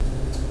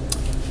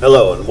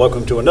Hello, and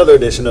welcome to another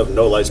edition of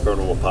No Lights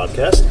Paranormal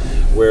Podcast,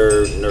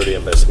 where nerdy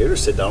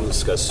investigators sit down and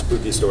discuss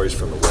spooky stories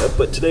from the web,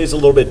 but today's a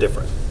little bit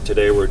different.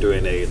 Today we're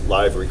doing a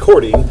live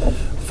recording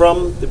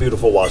from the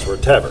beautiful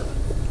Wadsworth Tavern,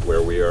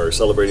 where we are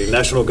celebrating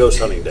National Ghost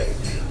Hunting Day.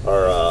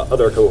 Our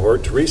other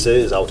cohort, Teresa,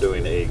 is out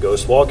doing a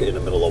ghost walk in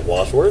the middle of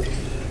Wadsworth,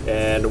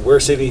 and we're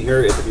sitting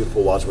here at the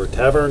beautiful Wadsworth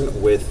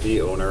Tavern with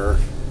the owner,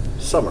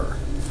 Summer.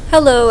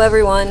 Hello,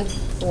 everyone.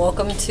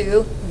 Welcome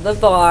to the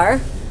bar.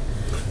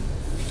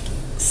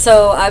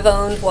 So I've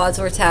owned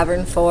Wadsworth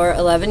Tavern for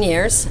 11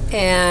 years,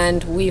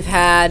 and we've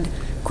had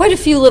quite a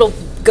few little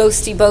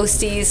ghosty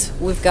boasties.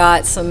 We've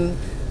got some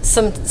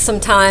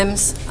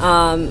times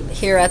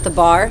here at the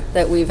bar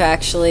that we've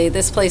actually,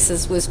 this place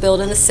was built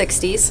in the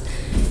 60s.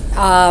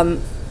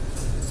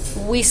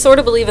 We sort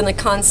of believe in the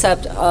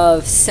concept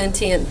of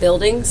sentient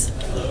buildings,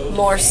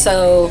 more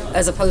so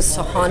as opposed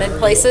to haunted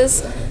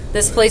places.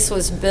 This place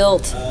was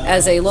built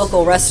as a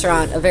local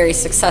restaurant, a very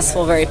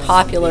successful, very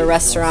popular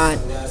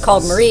restaurant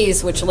called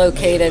Marie's, which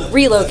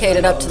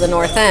relocated up to the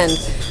north end.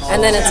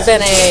 And then it's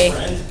been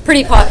a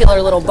pretty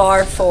popular little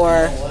bar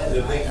for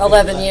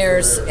 11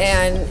 years,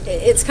 and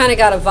it's kind of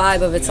got a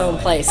vibe of its own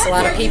place. A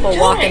lot of people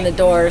walk in the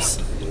doors,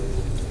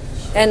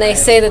 and they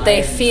say that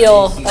they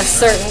feel a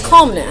certain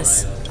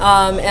calmness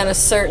and a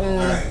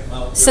certain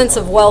sense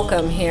of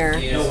welcome here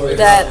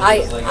that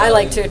I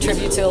like to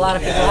attribute to a lot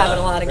of people having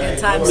a lot of good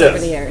times over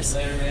the years.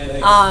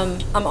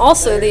 I'm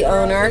also the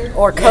owner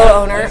or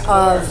co-owner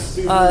of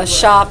a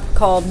shop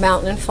called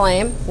Mountain and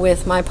Flame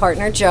with my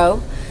partner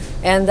Joe,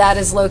 and that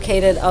is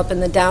located up in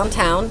the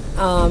downtown.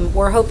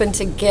 We're hoping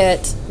to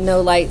get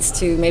No Lights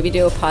to maybe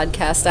do a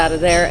podcast out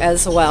of there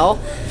as well,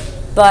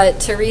 but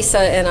Teresa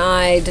and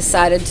I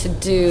decided to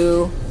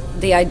do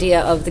the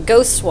idea of the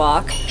ghost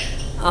walk.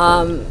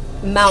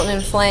 Mountain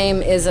and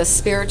Flame is a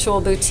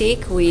spiritual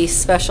boutique. We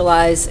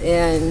specialize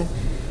in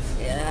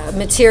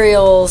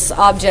materials,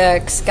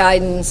 objects,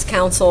 guidance,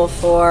 counsel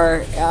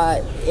for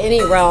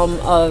any realm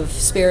of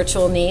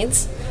spiritual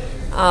needs.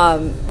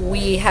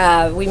 We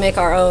make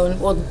our own,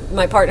 well,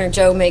 my partner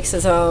Joe makes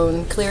his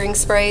own clearing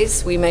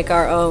sprays. We make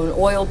our own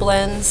oil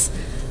blends.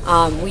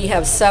 We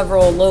have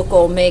several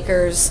local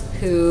makers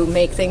who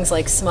make things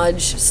like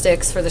smudge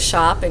sticks for the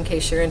shop in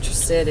case you're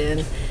interested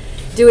in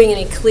doing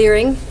any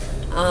clearing.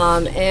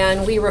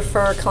 And we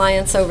refer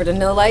clients over to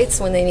No Lights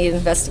when they need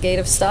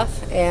investigative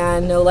stuff,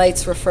 and No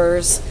Lights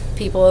refers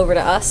people over to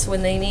us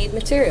when they need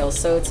materials,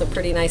 so it's a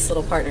pretty nice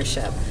little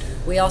partnership.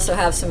 We also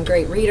have some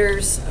great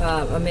readers.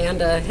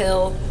 Amanda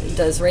Hill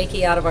does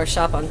Reiki out of our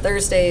shop on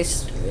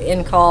Thursdays,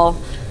 in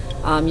call.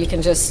 You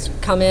can just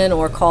come in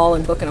or call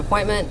and book an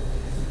appointment,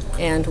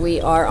 and we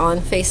are on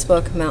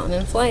Facebook, Mountain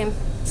and Flame.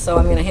 So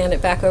I'm going to hand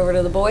it back over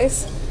to the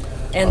boys,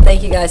 and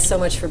thank you guys so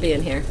much for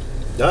being here.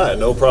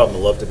 No problem.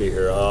 I'd love to be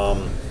here.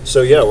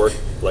 So yeah, we're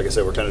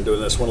kind of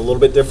doing this one a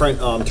little bit different.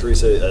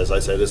 Teresa, as I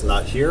said, is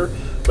not here,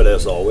 but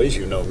as always,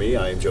 you know me.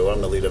 I am Joe.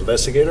 I'm the lead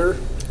investigator.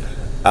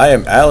 I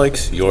am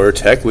Alex, your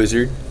tech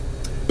wizard,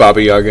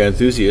 Baba Yaga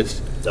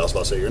enthusiast. I was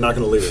about to say, you're not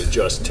going to leave it as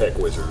just tech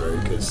wizard,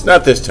 right? 'Cause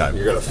not this time.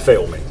 You're going to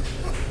fail me.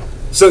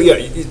 So yeah,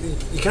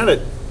 you kind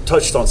of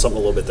touched on something a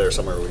little bit there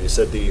somewhere when you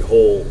said the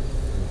whole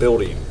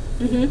building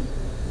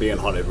being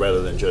haunted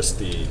rather than just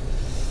the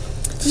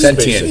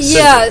sentient.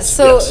 Yeah,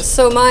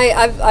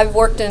 I've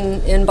worked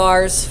in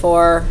bars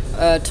for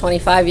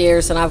 25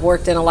 years, and I've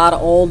worked in a lot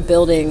of old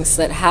buildings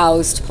that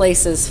housed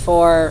places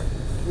for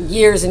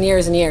years and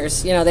years and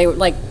years. You know, they were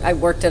like, I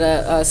worked at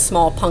a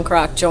small punk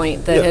rock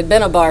joint that had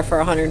been a bar for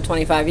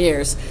 125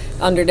 years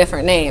under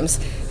different names,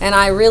 and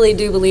I really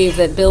do believe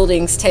that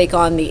buildings take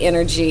on the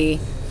energy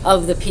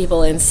of the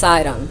people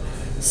inside them.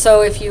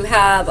 So if you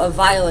have a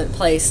violent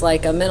place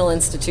like a mental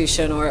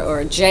institution or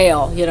a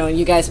jail, you know,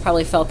 you guys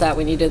probably felt that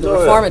when you did the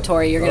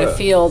reformatory, you're going to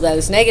feel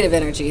those negative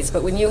energies.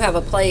 But when you have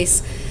a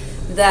place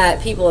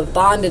that people have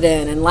bonded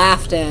in and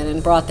laughed in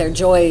and brought their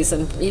joys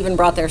and even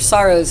brought their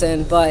sorrows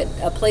in, but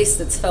a place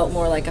that's felt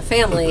more like a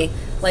family,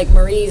 like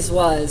Marie's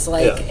was,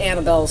 like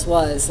Annabelle's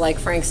was, like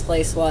Frank's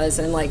place was,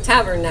 and like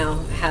Tavern now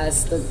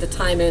has the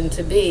time in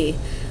to be,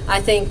 I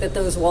think that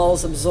those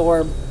walls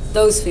absorb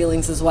those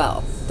feelings as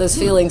well. Those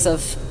feelings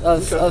of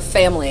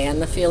family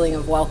and the feeling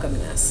of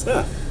welcomeness.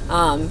 Yeah.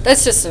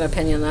 That's just an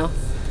opinion, though.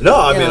 No,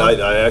 I mean,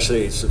 I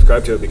actually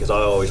subscribe to it because I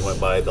always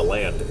went by the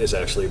land is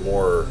actually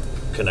more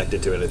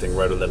connected to anything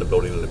rather than the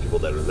building and the people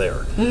that are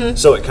there. Mm-hmm.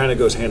 So it kind of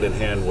goes hand in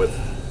hand with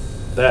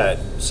that.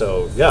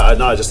 So, yeah,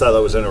 I just thought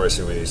that was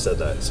interesting when you said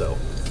that. So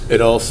it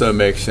also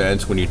makes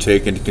sense when you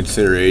take into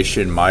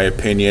consideration my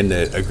opinion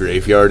that a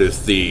graveyard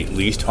is the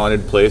least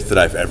haunted place that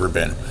I've ever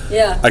been.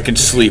 Yeah. I can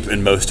sleep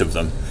in most of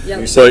them. Yep.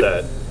 You said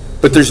that.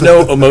 But there's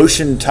no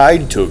emotion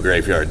tied to a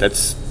graveyard.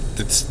 That's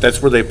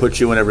where they put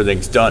you when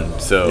everything's done.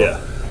 So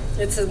yeah.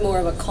 It's more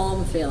of a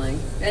calm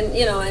feeling. And,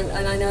 you know,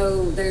 and I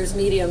know there's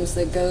mediums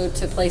that go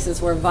to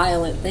places where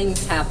violent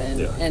things happen,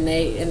 and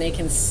they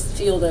can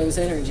feel those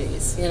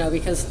energies, you know,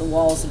 because the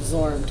walls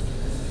absorbed.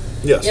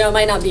 Yes. You know, it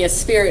might not be a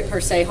spirit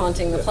per se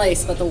haunting the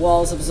place, but the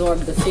walls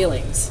absorb the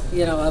feelings,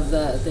 you know, of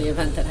the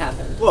event that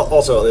happened. Well,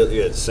 also,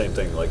 it's the same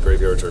thing, like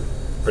graveyards are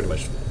pretty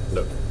much,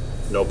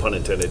 no pun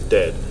intended,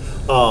 dead.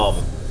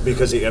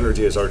 Because the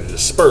energy is already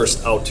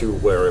dispersed out to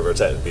wherever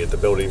it's at, be it the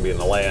building, be it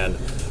the land,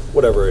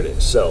 whatever it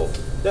is. So,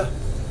 yeah.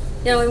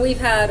 And we've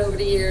had, over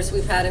the years,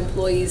 we've had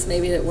employees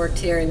maybe that worked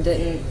here and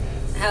didn't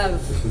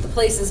have the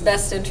place's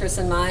best interests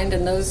in mind,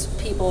 and those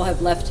people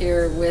have left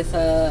here with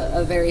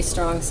a very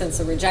strong sense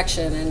of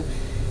rejection.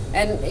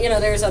 And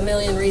there's a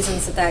million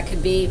reasons that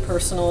could be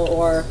personal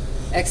or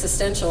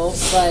existential,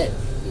 but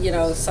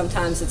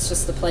sometimes it's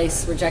just the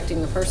place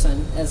rejecting the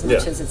person as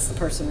much as it's the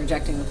person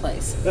rejecting the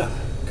place. Yeah,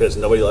 because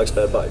nobody likes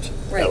bad vibes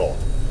at all.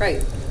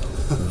 Right.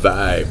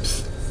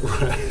 Vibes.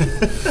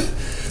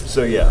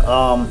 So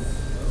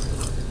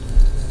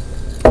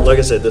like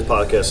I said, this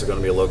podcast is going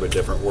to be a little bit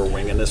different. We're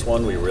winging this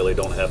one. We really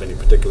don't have any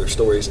particular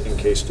stories in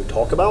case to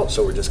talk about,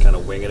 so we're just kind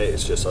of winging it.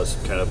 It's just us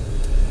kind of,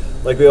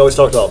 like we always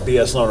talk about,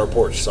 BS on our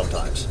porch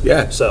sometimes.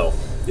 Yeah. So,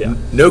 yeah.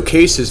 No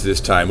cases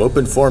this time,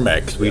 open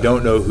format, because we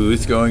don't know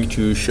who's going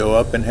to show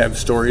up and have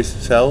stories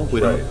to tell. We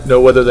don't know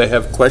whether they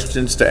have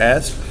questions to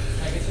ask.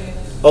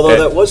 Although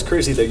that was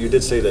crazy that you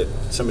did say that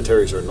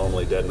cemeteries are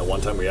normally dead, and the one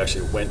time we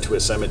actually went to a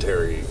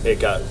cemetery, it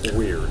got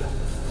weird.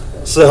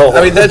 So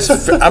I mean,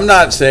 I'm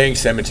not saying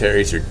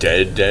cemeteries are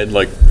dead.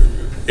 Like,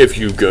 if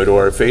you go to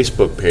our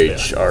Facebook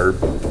page, you our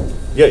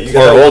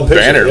got old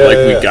banner,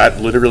 we got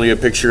literally a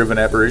picture of an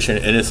apparition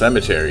in a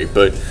cemetery.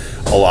 But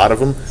a lot of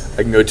them,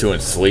 I can go to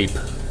and sleep.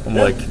 I'm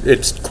like,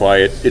 it's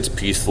quiet, it's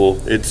peaceful,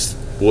 it's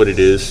what it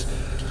is.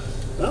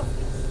 No,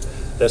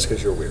 that's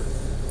because you're weird.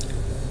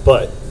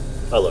 But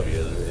I love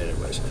you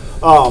anyways.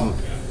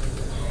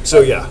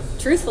 So yeah.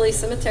 Truthfully,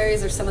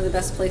 cemeteries are some of the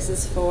best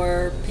places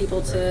for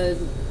people to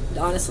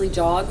honestly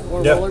jog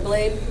or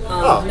rollerblade.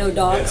 No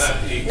dogs.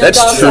 That's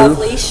dogs true. off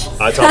leash.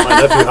 I taught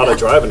my nephew how to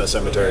drive in a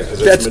cemetery because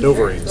it's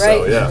maneuvering. Right,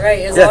 so yeah. Right.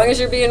 As long as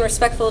you're being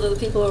respectful to the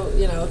people,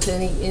 to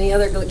any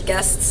other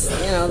guests,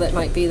 that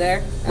might be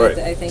there. Right.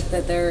 I think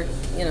that they're,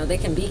 they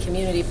can be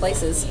community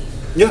places.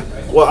 Yeah.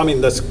 Well, I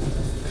mean, that's,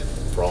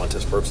 for all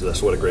intents and purposes,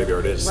 that's what a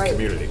graveyard is, Right.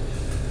 community.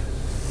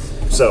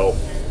 So,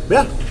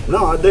 yeah.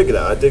 No, I dig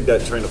that. I dig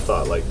that train of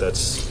thought. I like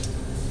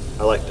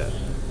that.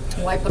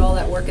 Why put all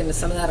that work into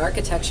some of that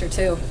architecture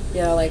too? We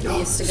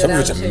used to go Some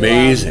down of it's to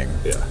amazing.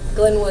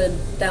 Glenwood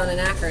down in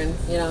Akron,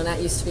 and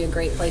that used to be a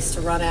great place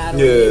to run at, or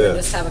even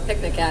just have a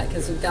picnic at,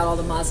 because we've got all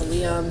the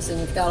mausoleums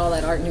and you've got all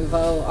that Art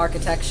Nouveau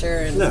architecture,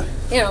 and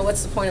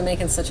what's the point of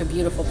making such a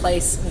beautiful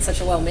place and such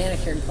a well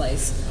manicured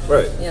place?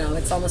 Right.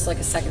 It's almost like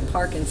a second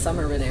park in some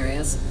urban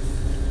areas.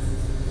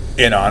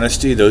 In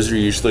honesty, those are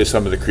usually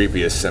some of the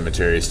creepiest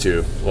cemeteries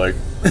too. Like,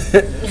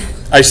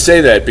 I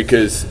say that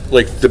because,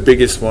 the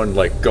biggest one,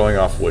 going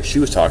off what she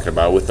was talking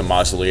about with the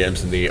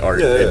mausoleums and the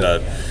art, and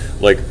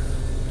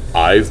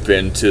I've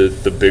been to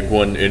the big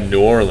one in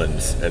New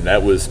Orleans, and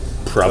that was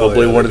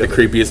probably one of the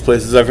creepiest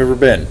places I've ever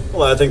been.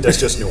 Well, I think that's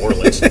just New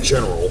Orleans in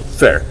general.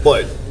 Fair.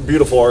 But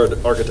beautiful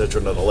architecture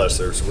nonetheless.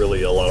 There's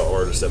really a lot of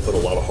artists that put a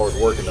lot of hard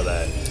work into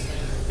that,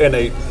 and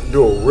they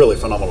do a really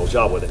phenomenal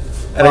job with it.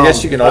 And I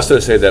guess you can also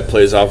say that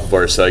plays off of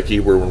our psyche,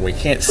 where when we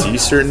can't see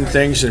certain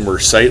things and we're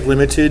sight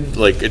limited,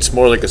 it's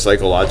more like a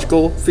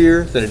psychological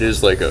fear than it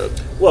is like a...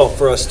 Well,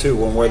 for us too,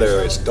 when we're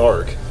there, it's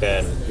dark,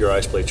 and your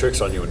eyes play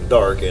tricks on you in the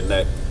dark, and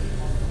that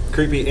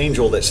creepy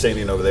angel that's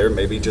standing over there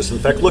may be just in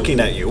fact looking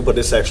at you, but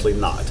it's actually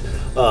not.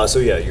 So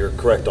yeah, you're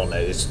correct on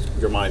that. It's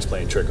your mind's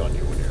playing trick on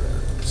you when you're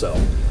there. So,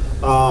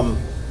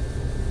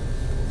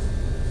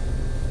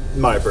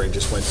 my brain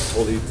just went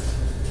totally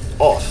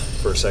off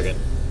for a second.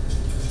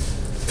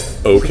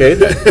 Okay,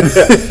 then.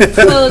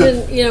 Well,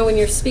 then, when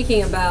you're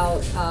speaking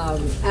about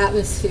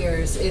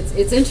atmospheres,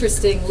 it's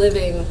interesting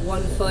living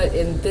 1 foot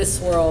in this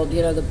world,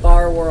 the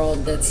bar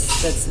world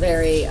that's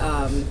very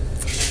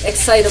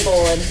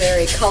excitable and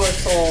very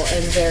colorful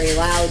and very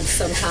loud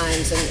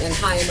sometimes, and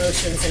high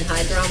emotions and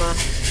high drama.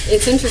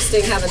 It's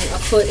interesting having a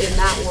foot in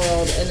that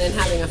world and then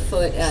having a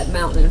foot at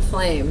Mountain and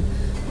Flame,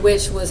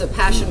 which was a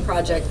passion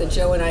project that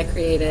Joe and I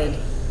created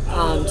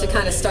to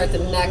kind of start the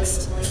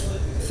next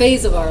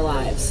phase of our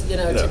lives,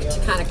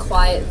 to kind of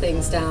quiet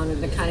things down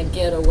and to kind of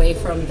get away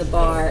from the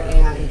bar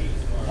and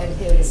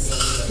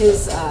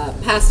his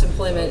past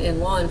employment in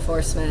law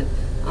enforcement.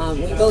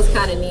 We both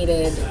kind of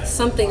needed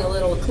something a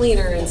little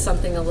cleaner and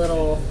something a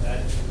little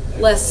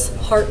less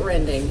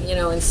heartrending,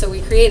 and so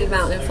we created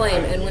Mountain and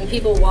Flame. And when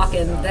people walk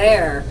in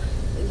there,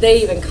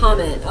 they even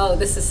comment, "Oh,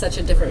 this is such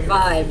a different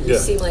vibe. You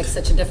seem like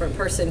such a different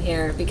person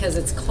here," because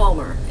it's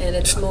calmer and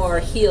it's more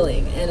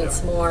healing and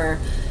it's more,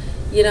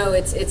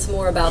 it's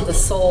more about the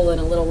soul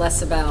and a little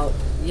less about,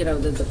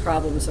 the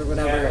problems or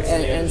whatever.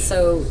 And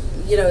so,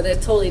 they're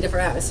totally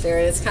different atmosphere.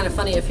 And it's kind of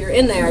funny, if you're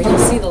in there, you'll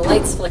see the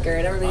lights flicker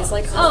and everybody's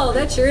like, "Oh,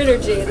 that's your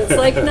energy." And it's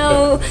like,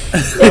 no,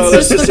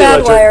 it's just the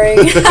bad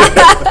wiring.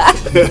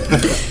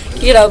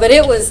 But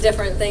it was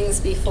different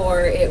things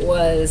before it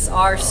was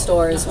our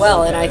store as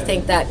well. And I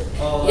think that,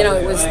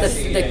 it was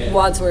the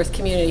Wadsworth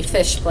Community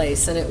Fish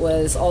Place, and it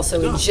was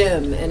also a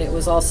gym, and it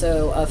was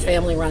also a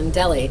family-run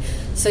deli.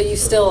 So you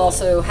still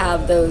also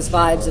have those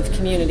vibes of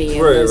community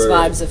and those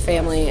vibes of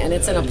family. And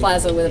it's in a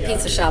plaza with a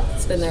pizza shop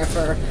that's been there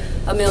for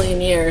a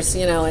million years,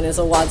 and is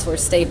a Wadsworth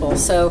staple.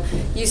 So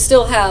you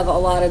still have a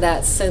lot of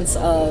that sense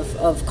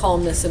of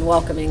calmness and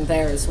welcoming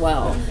there as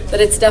well.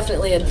 But it's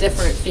definitely a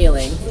different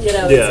feeling.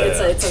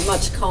 It's a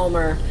much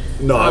calmer.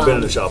 No, I've been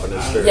in the shop and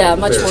it's very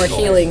much very more calm.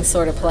 healing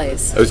sort of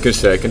place. I was going to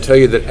say, I can tell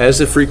you that as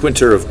a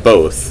frequenter of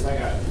both,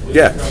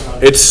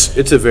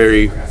 it's a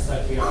very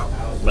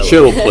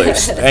chill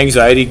place.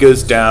 Anxiety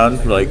goes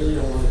down, like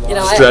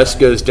stress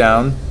goes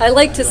down. I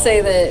like to say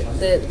that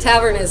the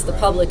tavern is the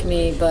public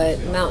me, but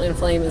Mountain and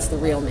Flame is the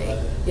real me.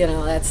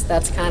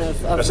 That's kind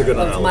of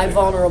my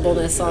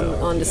vulnerableness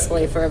on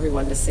display for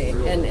everyone to see,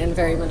 and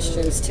very much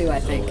Joe's too, I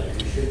think.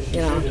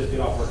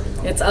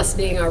 It's us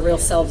being our real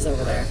selves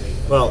over there.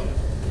 Well,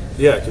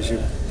 yeah, because you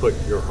put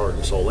your heart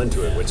and soul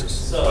into it, which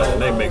is the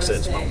name makes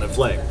sense, Mountain and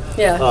Flame.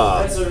 Yeah.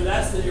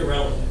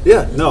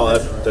 Yeah, no,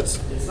 that's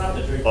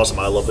awesome.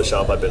 I love the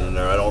shop. I've been in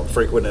there. I don't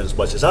frequent it as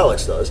much as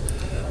Alex does,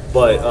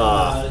 but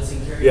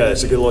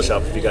it's a good little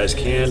shop. If you guys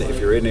can, if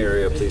you're in the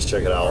area, please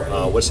check it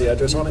out. What's the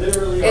address on it?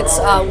 It's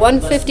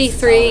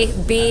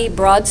 153B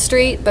Broad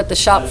Street, but the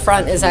shop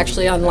front is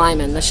actually on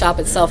Lyman. The shop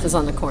itself is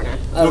on the corner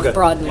of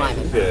Broad and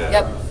Lyman. Yeah.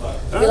 Yep.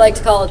 We like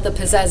to call it the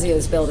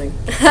Pizzazios building.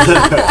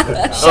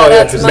 Shout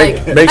out to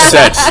Mike. Makes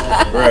sense.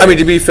 Right. I mean,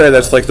 to be fair,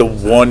 that's like the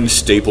one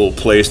staple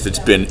place that's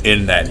been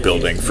in that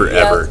building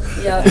forever.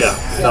 Yep.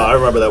 Yeah. No, I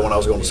remember that when I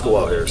was going to school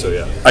out here, so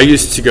yeah. I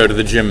used to go to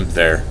the gym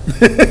there.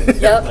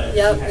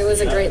 Yep. It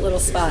was a great little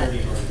spot.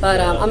 But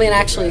I'm going to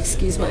actually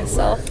excuse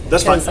myself.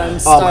 That's fine. I'm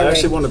starving. I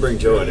actually want to bring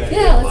Joe in.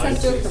 Yeah,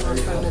 let's have Joe come on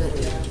for a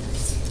minute.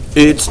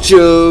 It's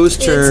Joe's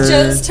turn. It's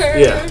Joe's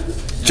turn. Yeah.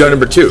 Joe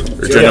number 2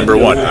 or Joe number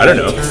 1. I don't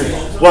know.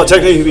 Well,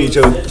 technically he'd be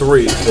Joe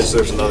 3 because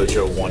there's another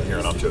Joe 1 here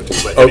and I'm Joe 2.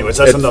 But anyways,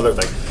 that's another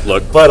thing.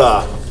 Look.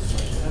 But,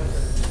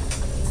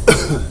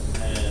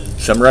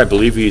 Summer, I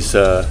believe he's,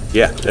 there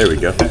we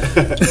go.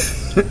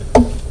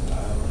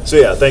 So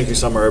yeah, thank you,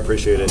 Summer. I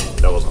appreciate it.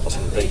 That was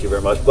awesome. Thank you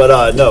very much.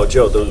 But no,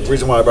 Joe, the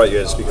reason why I brought you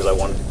in is because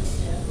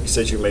you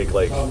said you make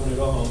like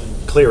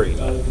clearing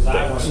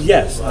things.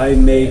 Yes, I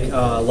make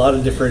a lot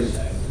of different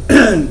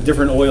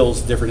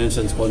oils, different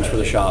incense blends for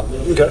the shop.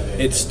 Okay.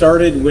 It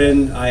started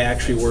when I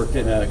actually worked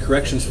in a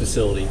corrections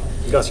facility.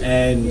 Gotcha.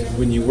 And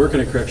when you work in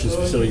a corrections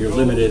facility, you're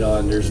limited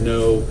on, there's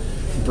no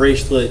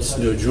bracelets,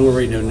 no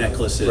jewelry, no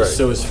necklaces. Right.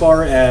 So as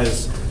far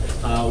as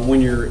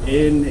when you're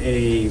in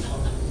a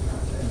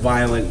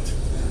violent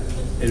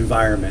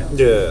environment,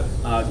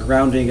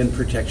 grounding and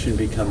protection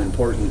become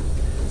important.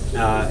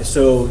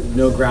 So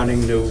no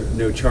grounding,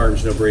 no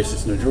charms, no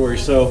bracelets, no jewelry.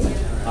 So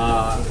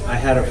I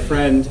had a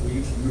friend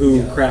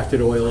who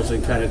crafted oils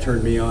and kind of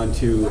turned me on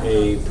to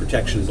a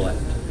protection blend.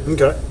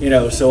 Okay.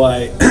 So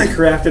I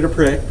crafted a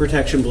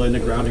protection blend, a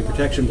grounding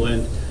protection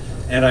blend,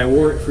 and I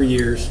wore it for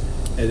years.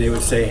 And they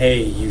would say,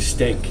 "Hey, you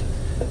stink,"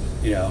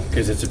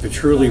 because it's a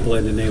patchouli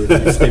blend, and they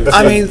would say,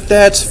 I mean,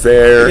 that's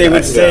fair. They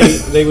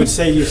would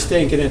say you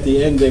stink, and at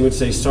the end they would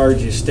say,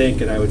 "Sarge, you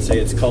stink," and I would say,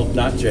 "It's called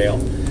not jail."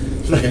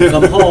 So I can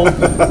come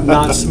home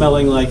not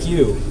smelling like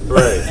you.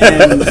 Right.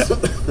 And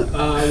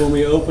when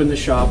we opened the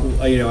shop,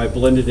 I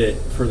blended it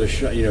for the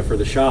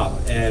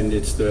shop, and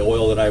it's the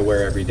oil that I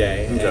wear every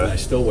day, and I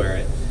still wear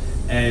it,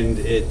 and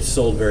it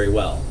sold very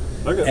well.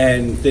 Okay.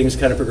 And things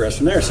kind of progressed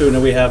from there. So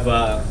we have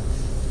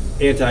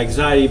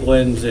anti-anxiety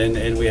blends,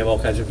 and we have all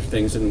kinds of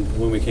things. And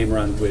when we came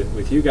around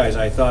with you guys,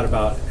 I thought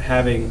about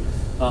having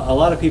a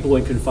lot of people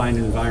in confined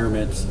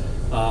environments,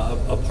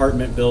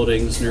 apartment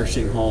buildings,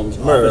 nursing homes,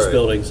 office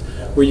buildings,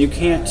 where you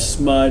can't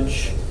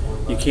smudge,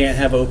 you can't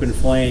have open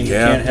flame, you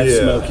can't have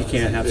smoke, you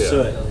can't have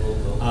soot.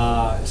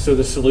 So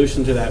the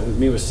solution to that with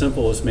me was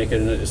simple: was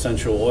making an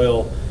essential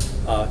oil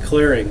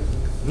clearing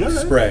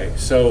spray.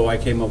 So I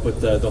came up with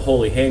the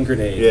Holy Hand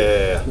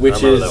Grenade,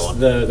 which is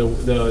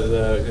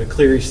the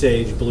clear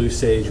sage, blue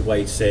sage,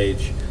 white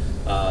sage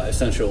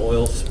essential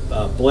oils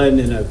blend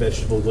in a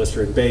vegetable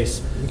glycerin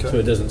base, so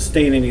it doesn't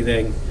stain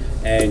anything,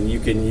 and you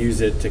can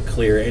use it to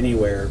clear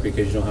anywhere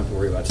because you don't have to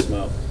worry about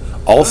smoke.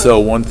 Also,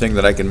 one thing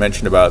that I can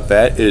mention about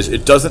that is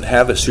it doesn't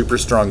have a super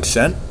strong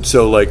scent.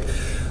 So, like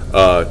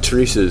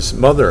Teresa's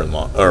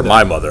mother-in-law, or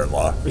my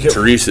mother-in-law,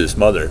 Teresa's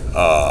mother,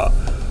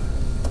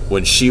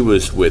 when she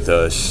was with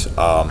us,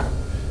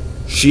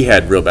 she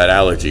had real bad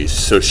allergies,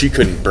 so she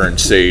couldn't burn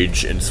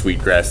sage and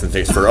sweetgrass and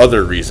things for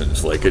other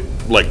reasons, like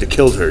it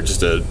killed her just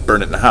to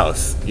burn it in the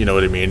house. You know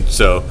what I mean?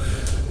 So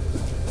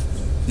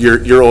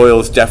your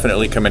oils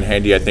definitely come in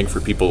handy, I think,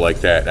 for people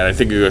like that. And I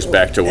think it goes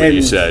back to what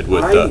you said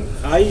with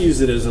I use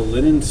it as a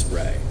linen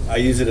spray. I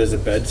use it as a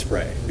bed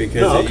spray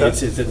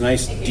because it's a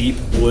nice deep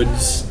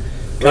woods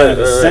kind of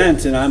a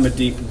scent, and I'm a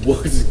deep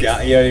woods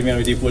guy. You know what I mean?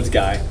 I'm a deep woods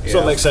guy.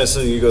 So it makes sense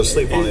that you go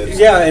sleep on it.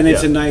 Yeah, and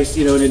it's a nice,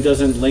 and it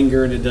doesn't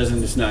linger, and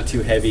it's not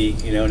too heavy,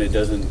 and it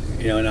doesn't,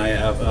 and I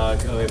have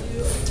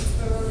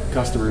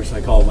customers,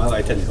 I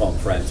tend to call them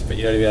friends, but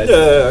you know what I mean?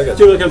 I got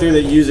you. People come through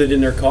that use it in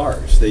their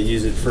cars. They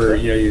use it for,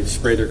 you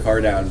spray their car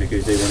down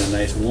because they want a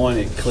nice one.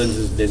 It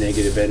cleanses the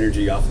negative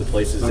energy off the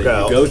places that you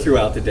go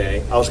throughout the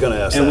day. I was going to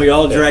ask and that. we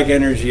all drag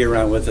energy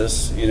around with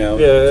us,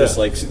 just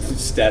like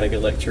static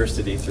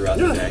electricity throughout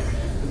the day.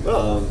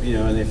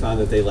 And they found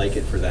that they like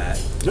it for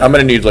that. I'm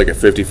gonna need like a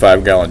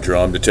 55-gallon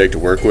drum to take to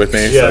work with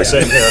me. Yeah,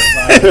 same here.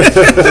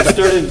 I've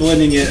started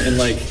blending it in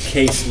like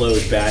case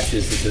load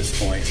batches at this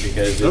point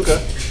because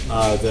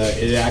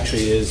it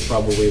actually is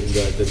probably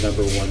the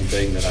number one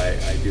thing that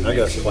I do make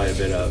quite a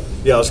bit of.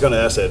 Yeah, I was going to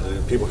ask that.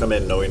 Do people come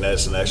in knowing that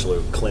it's an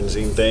actual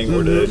cleansing thing,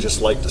 or do they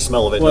just like the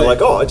smell of it? And they're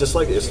like, oh, I just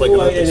like it. It's like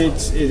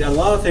a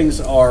lot of things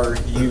are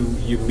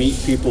you meet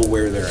people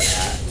where they're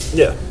at.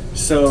 Yeah.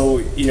 So,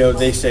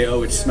 they say,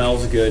 oh, it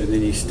smells good, and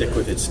then you stick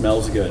with it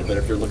smells good. But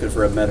if you're looking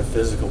for a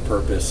metaphysical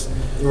purpose,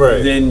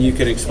 then you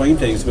can explain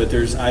things. But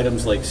there's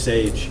items like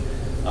sage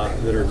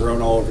that are grown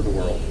all over the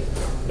world,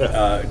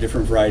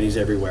 different varieties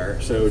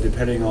everywhere. So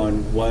depending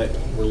on what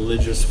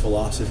religious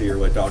philosophy or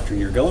what doctrine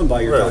you're going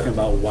by, you're talking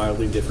about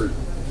wildly different...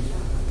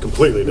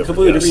 Completely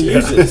different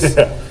uses.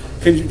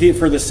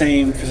 For the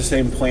same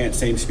plant,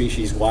 same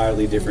species,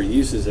 wildly different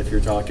uses if you're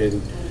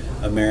talking...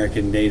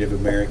 Native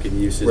American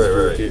uses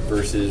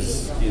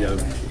versus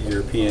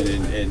European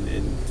and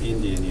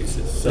Indian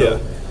uses. So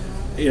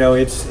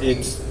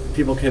it's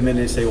people come in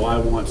and say, well, I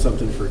want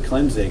something for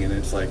cleansing, and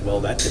it's like,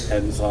 well, that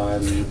depends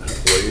on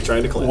what are you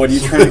trying to cleanse. What are you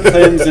trying to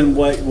cleanse, and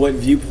what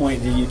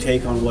viewpoint do you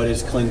take on what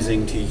is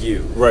cleansing to you?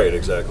 Right,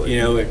 exactly.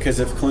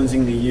 Because if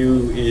cleansing to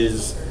you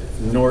is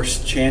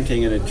Norse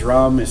chanting and a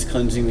drum is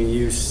cleansing to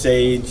you,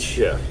 sage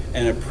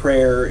and a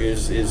prayer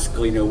is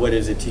what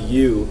is it to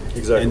you?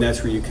 Exactly. And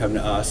that's where you come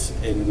to us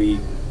and we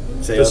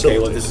say, okay,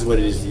 well, this is what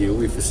it is to you.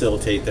 We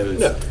facilitate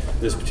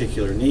those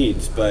particular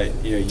needs, but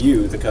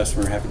you, the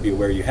customer, have to be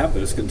aware you have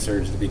those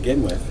concerns to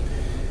begin with,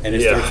 and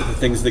it starts with the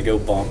things that go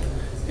bump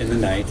in the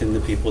night and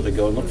the people that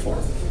go and look for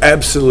them.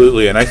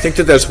 Absolutely, and I think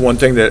that's one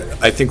thing that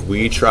I think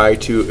we try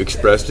to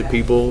express to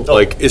people,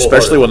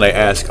 especially when they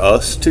ask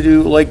us to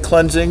do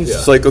cleansings.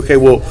 It's like, okay,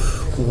 well,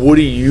 what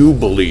do you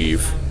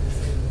believe?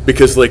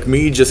 Because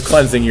me just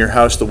cleansing your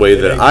house the way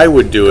that I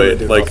would do it,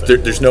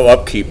 there's no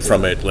upkeep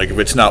from it. If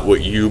it's not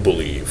what you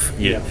believe,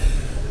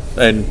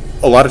 and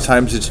a lot of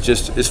times it's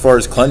just, as far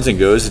as cleansing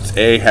goes, it's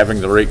A,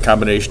 having the right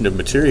combination of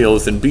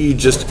materials, and B,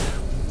 just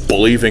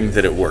believing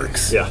that it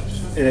works. Yeah.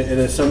 And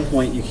at some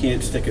point, you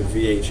can't stick a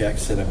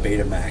VHX in a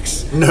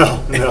Betamax.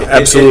 No,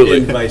 absolutely.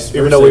 And vice versa.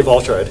 Even though we've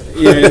all tried.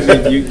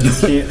 You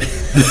can't.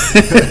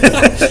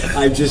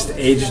 I've just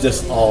aged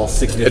us all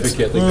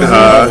significantly because we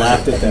all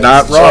laughed at that.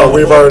 Not wrong. So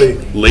we've already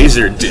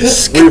laser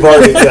disc. We've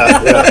already,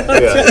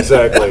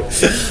 exactly.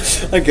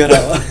 I got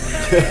out.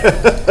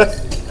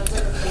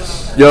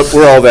 Yep,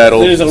 we're all that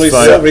old. There's only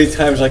so many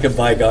times I can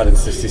buy God in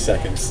 60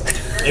 seconds.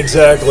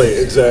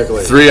 Exactly.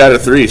 3 out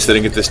of 3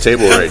 sitting at this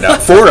table right now.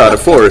 4 out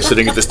of 4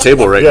 sitting at this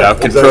table right now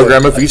can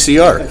program a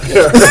VCR.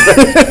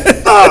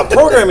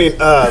 Programming,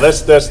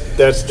 that's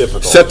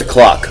difficult. Set the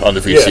clock on the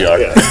VCR.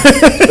 Yeah.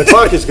 The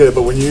clock is good,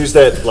 but when you use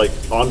that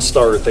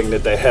OnStar thing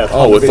that they have,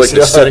 with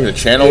VCR, setting the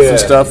channels and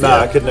stuff.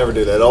 I could never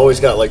do that. I always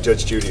got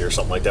Judge Judy or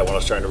something like that when I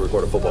was trying to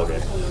record a football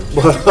game.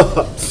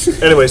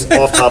 But anyways,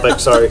 off topic.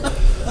 Sorry.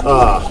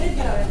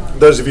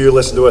 Those of you who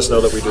listen to us know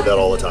that we do that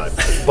all the time.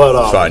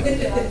 But fine.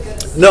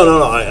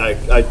 No. I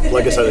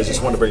like I said, I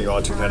just wanted to bring you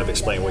on to kind of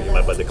explain what you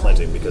meant by the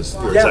cleansing, because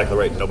you're exactly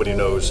right. Nobody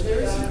knows,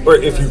 or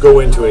if you go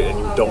into it and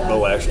you don't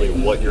know actually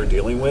what you're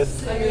dealing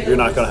with, you're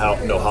not going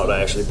to know how to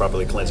actually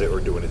properly cleanse it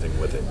or do anything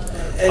with it.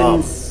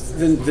 And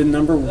the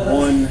number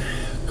one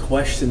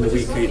question that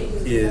we get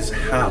is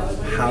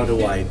how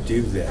do I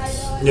do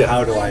this?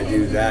 How do I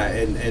do that?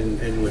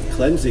 And with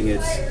cleansing,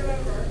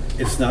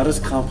 it's not as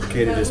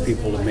complicated as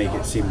people make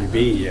it seem to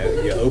be.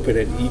 You open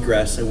an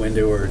egress, a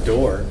window, or a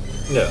door,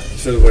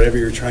 so that whatever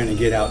you're trying to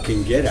get out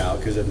can get out.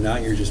 Because if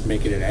not, you're just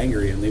making it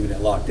angry and leaving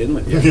it locked in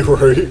with you.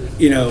 Right.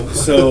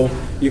 So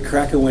you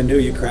crack a window,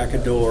 you crack a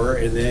door,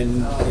 and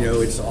then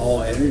it's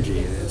all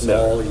energy and it's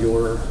all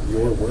your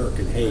work.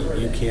 And hey,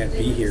 you can't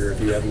be here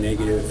if you have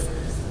negative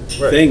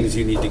things.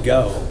 You need to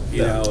go.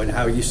 And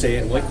how you say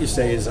it and what you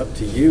say is up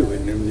to you.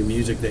 And then the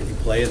music that you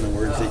play and the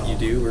words that you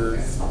do are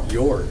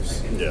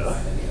yours. Yeah.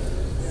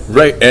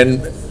 Right,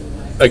 and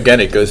again,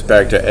 it goes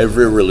back to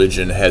every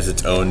religion has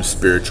its own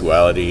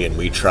spirituality, and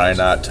we try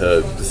not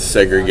to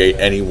segregate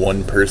any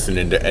one person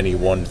into any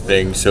one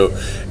thing. So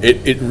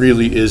it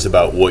really is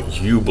about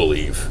what you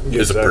believe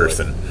as a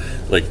person.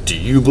 Do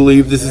you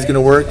believe this is going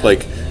to work?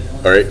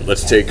 All right,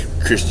 let's take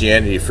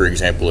Christianity, for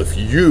example. If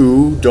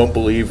you don't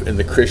believe in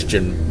the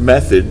Christian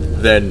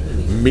method, then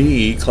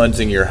me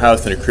cleansing your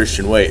house in a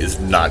Christian way is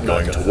not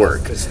going to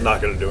work. It's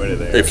not going to do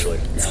anything, actually.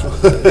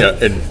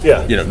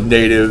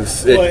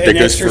 Natives... an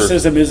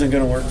exorcism isn't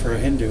going to work for a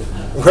Hindu.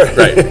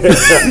 Right.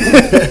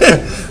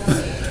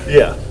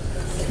 Yeah.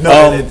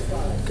 No,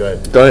 go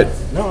ahead.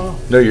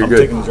 No, you're good.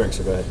 I'm taking the drink,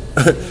 so go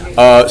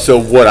ahead.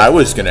 So what I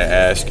was going to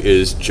ask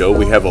is, Joe,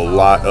 we have a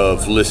lot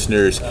of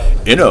listeners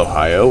in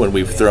Ohio, and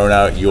we've thrown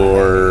out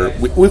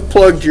we've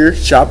plugged your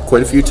shop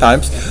quite a few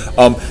times.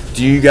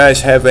 Do you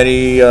guys have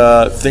any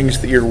things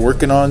that you're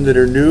working on that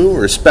are new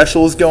or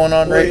specials going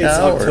on right now?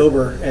 It's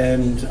October,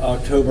 and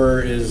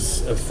October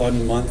is a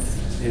fun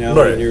month You know,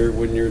 Right.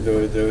 when you're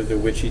the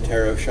witchy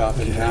tarot shop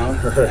in town.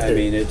 Right. I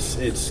mean,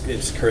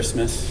 it's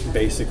Christmas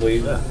basically,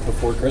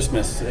 before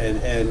Christmas,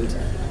 and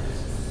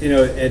you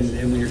know,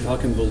 and when you're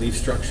talking belief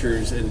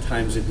structures and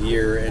times of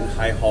year and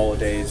high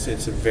holidays,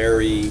 it's a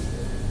very,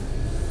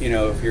 you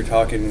know, if you're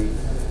talking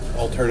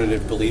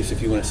alternative beliefs,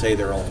 if you want to say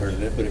they're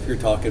alternative, but if you're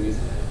talking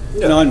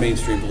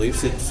non-mainstream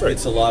beliefs,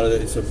 it's a lot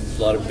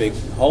of big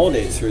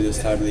holidays through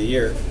this time of the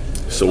year.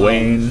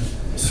 Swain.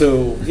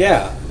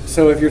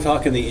 So if you're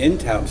talking the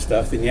in-town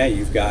stuff, then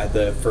you've got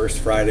the First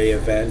Friday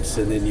events,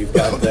 and then you've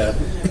got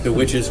the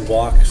Witches'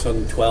 Walks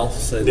on the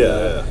 12th, and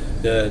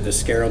the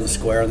Scare on the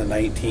Square on the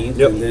 19th,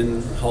 and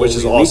then Halloween which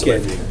is awesome.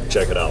 weekend. If you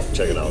check it out.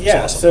 It's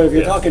Yeah, awesome. so if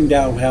you're talking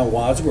downtown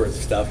Wadsworth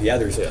stuff,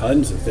 there's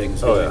tons of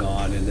things Oh, going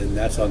on, and then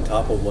that's on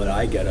top of what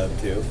I get up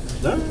to,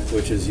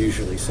 which is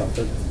usually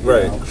something, you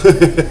Right.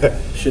 know,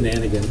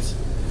 shenanigans.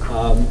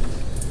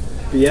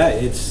 But yeah,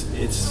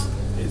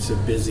 it's a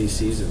busy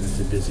season. It's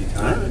a busy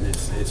time, and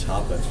it's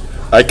hopping.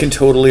 I can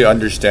totally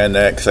understand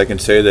that, because I can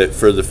say that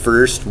for the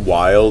first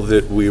while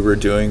that we were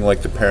doing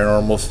like the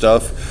paranormal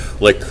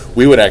stuff, like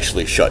we would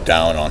actually shut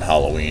down on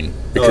Halloween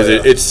because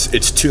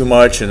it's too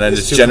much, and then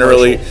it's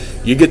generally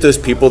you get those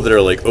people that are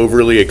like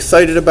overly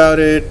excited about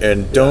it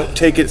and don't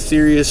take it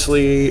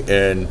seriously,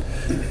 and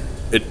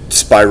it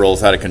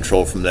spirals out of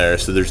control from there.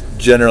 So there's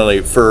generally,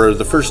 for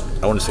the first,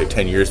 I want to say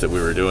 10 years that we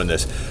were doing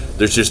this,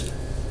 there's just,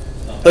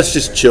 let's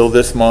just chill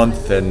this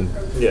month. And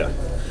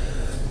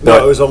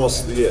no, it was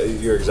almost,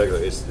 you're exactly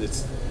right.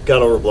 It's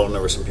got overblown.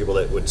 There were some people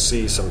that would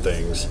see some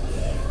things,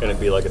 and it'd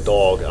be like a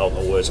dog out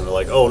in the woods, and they're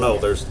like, oh no,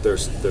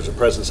 there's a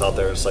presence out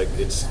there. It's like,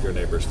 it's your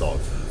neighbor's dog.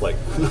 Like,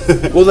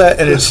 well, that,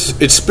 and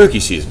it's spooky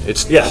season.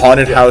 It's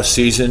haunted house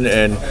season,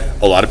 and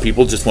a lot of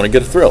people just want to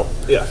get a thrill.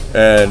 Yeah.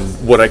 And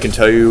what I can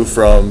tell you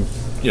from,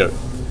 you know,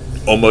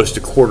 almost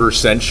a quarter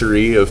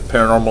century of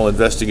paranormal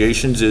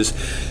investigations is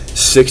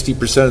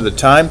 60% of the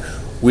time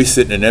we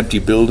sit in an empty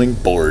building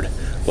bored.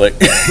 Like,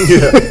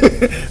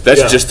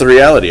 that's just the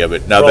reality of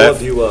it. Now, for all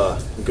of you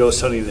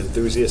ghost hunting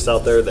enthusiasts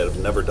out there that have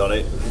never done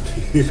it,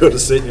 you go to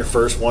sit in your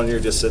first one,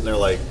 you're just sitting there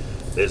like,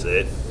 is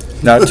it?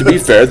 Now, to be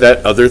fair,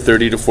 that other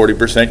 30 to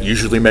 40%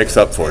 usually makes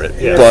up for it.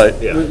 Yeah.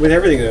 But with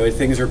everything though,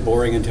 things are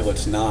boring until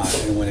it's not,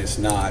 and when it's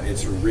not,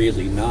 it's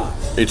really not.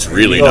 It's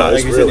really not.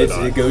 Like I really said,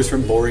 not. It goes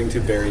from boring to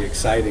very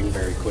exciting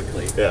very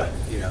quickly. Yeah.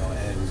 You know,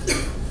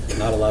 and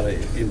not a lot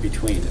of in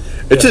between.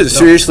 It's a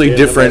seriously I've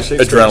different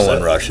actually experienced adrenaline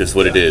that. rush is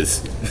what it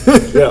is.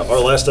 Yeah, our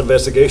last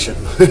investigation.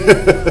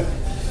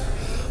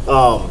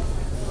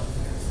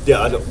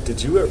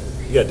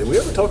 Did we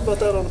ever talk about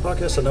that on the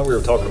podcast? I know we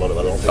were talking about it,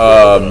 but I don't think we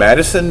ever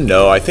Madison,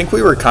 no. I think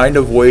we were kind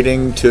of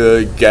waiting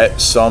to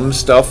get some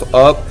stuff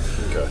up.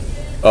 Okay.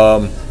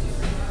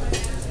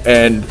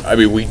 And, I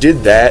mean, we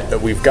did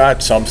that. We've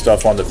got some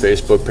stuff on the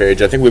Facebook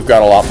page. I think we've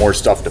got a lot more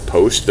stuff to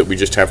post that we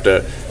just have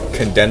to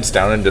condense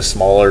down into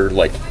smaller,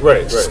 like,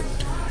 Right.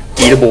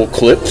 eatable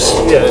clips,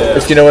 Yeah.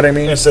 if you know what I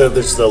mean. Instead of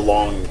just the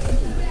long,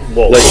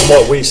 well, Like-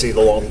 what we see,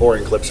 the long,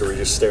 boring clips where we're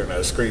just staring at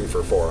a screen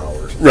for 4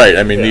 hours. Right,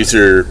 I mean, Yeah. these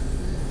are,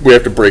 we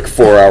have to break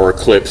 4-hour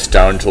clips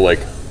down to, like,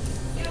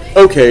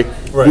 okay,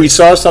 Right. we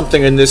saw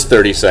something in this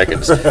 30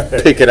 seconds,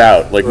 pick it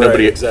out. Like, Right,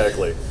 nobody,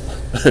 exactly.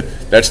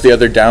 that's the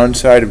other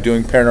downside of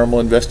doing paranormal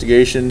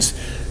investigations,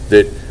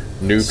 that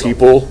new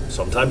people,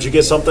 Sometimes you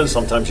get something,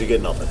 sometimes you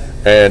get nothing.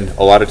 and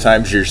a lot of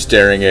times you're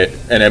staring at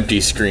an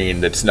empty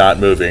screen that's not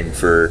moving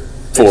for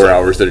 4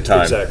 hours at a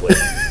time. Exactly.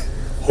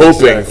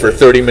 Hoping for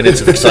 30 minutes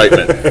of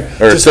excitement,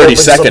 or Just 30 hoping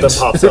seconds.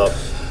 something pops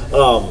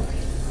up.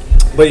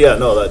 But yeah,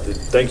 no,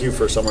 thank you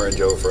for Summer and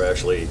Joe for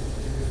actually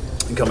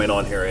coming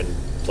on here and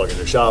plugging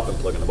their shop and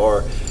plugging the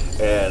bar,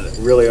 and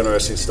really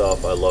interesting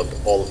stuff. I loved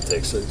all of the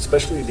takes,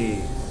 especially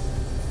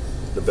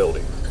the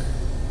building.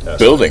 aspect.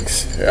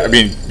 Buildings. I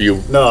mean,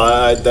 you.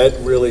 No, that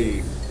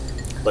really,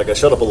 like, I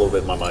shut up a little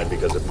bit in my mind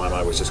because if my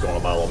mind was just going a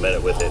mile a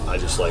minute with it, and I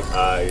just like,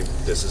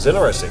 this is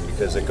interesting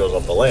because it goes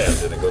off the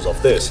land and it goes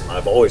off this, and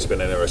I've always been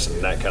interested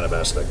in that kind of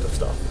aspect of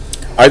stuff.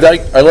 I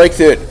like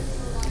that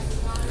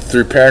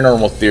through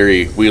paranormal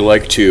theory, we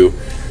like to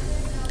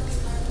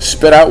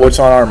spit out what's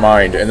on our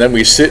mind, and then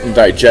we sit and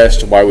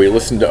digest while we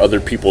listen to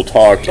other people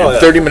talk, and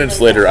 30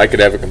 minutes later, I could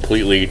have a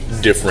completely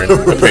different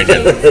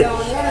opinion.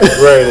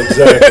 Right,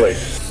 exactly.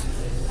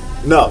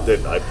 No,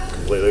 I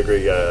completely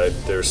agree.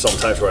 There's some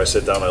times where I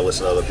sit down and I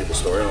listen to other people's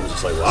story, and I'm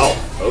just like, wow,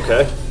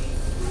 okay.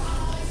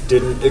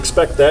 Didn't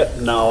expect that.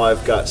 Now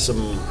I've got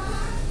some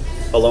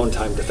alone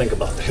time to think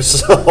about this.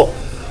 So,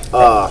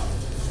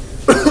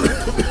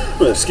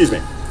 excuse me.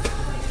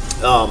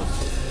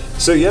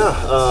 So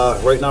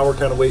yeah, right now we're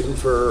kind of waiting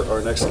for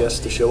our next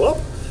guest to show up,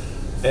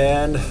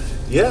 and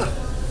yeah.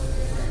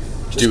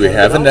 Do we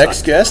have a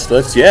next guest?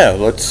 Let's.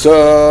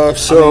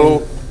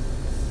 So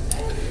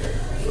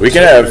we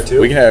can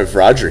have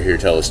Roger here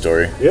tell a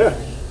story. Yeah.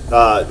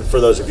 For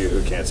those of you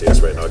who can't see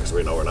us right now, because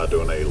we know we're not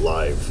doing a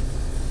live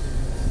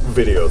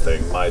video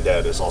thing, my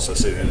dad is also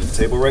sitting at the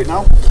table right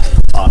now.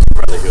 You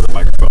probably hear the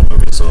microphone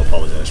moving, so I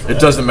apologize for that. It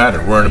doesn't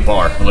matter. We're in a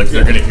bar. Like,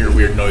 they're going to hear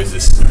weird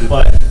noises.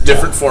 But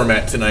Different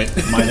format tonight.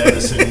 my dad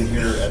is sitting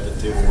here at the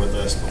table with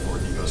us before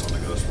he us on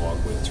the Ghost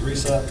Walk with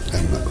Teresa.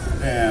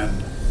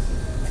 And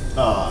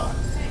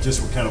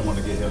just kind of want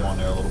to get him on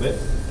there a little bit.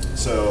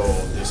 So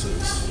this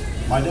is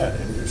my dad,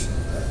 and yours.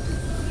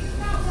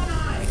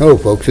 Hello,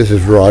 folks. This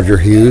is Roger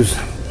Hughes.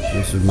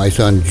 This is my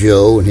son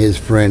Joe and his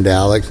friend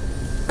Alex.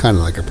 Kind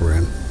of like a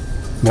friend,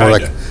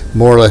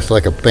 more or less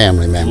like a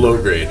family member.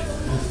 Low grade.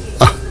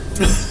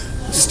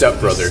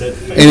 Stepbrother.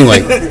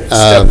 Anyway,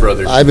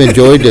 Stepbrother. I've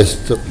enjoyed this.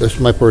 This is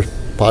my first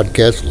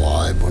podcast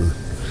live one,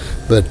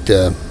 but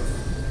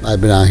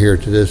I've been out here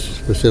to this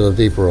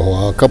facility for a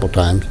while, a couple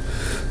times,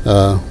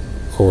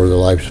 over the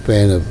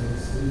lifespan of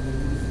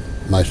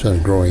my son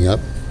growing up.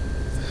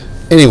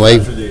 Anyway.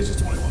 After the age of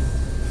 21.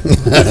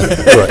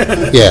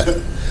 Right, yeah.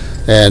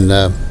 And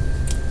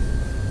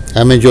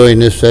I'm enjoying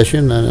this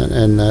session,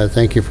 and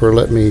thank you for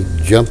letting me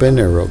jump in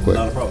there real quick.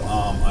 Not a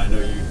problem. I know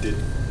you did.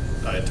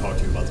 I had talked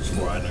to you about this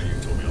before. I know you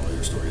told me all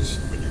your stories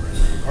when you were in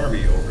the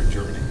Army over in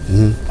Germany.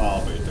 Mm-hmm.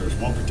 But there's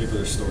one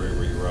particular story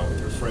where you were out with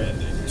your friend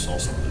and you saw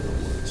something in the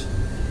woods.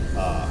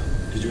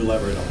 Could you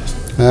elaborate on this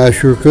story? I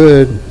sure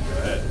could. Go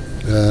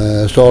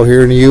ahead. Saw it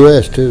here in the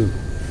U.S. too,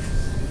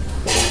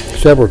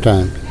 several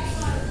times.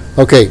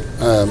 Okay,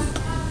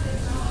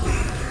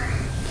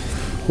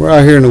 we're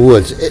out here in the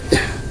woods.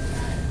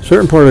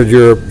 Certain part of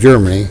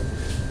Germany,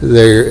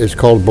 there is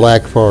called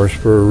Black Forest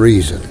for a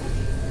reason.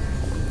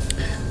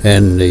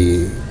 And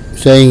the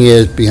saying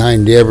is,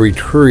 behind every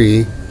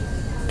tree,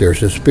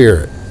 there's a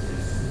spirit.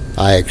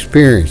 I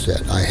experienced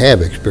that. I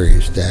have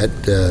experienced that.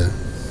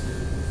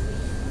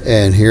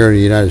 And here in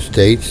the United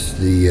States,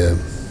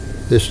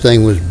 this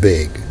thing was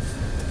big.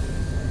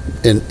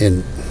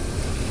 And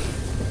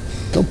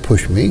don't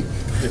push me.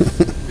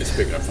 It's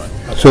big enough fun.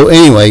 So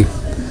anyway,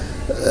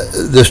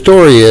 the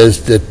story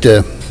is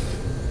that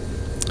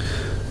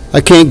I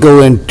can't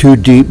go in too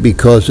deep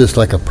because it's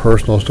like a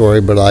personal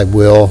story, but I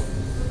will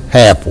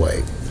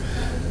halfway.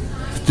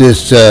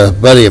 This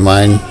buddy of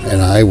mine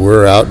and I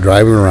were out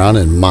driving around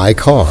in my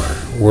car.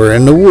 We're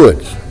in the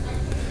woods.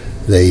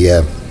 We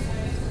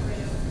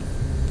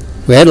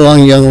had a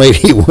young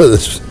lady with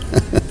us.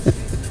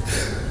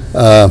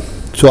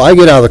 So I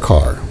get out of the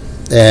car,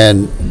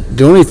 and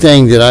the only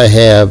thing that I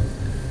have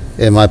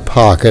in my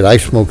pocket, I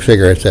smoked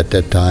cigarettes at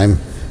that time,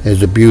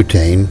 is a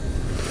butane.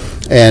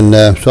 And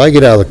so I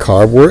get out of the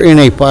car. We're in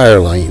a fire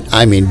lane.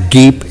 I mean,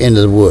 deep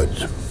into the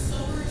woods.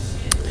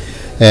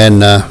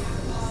 And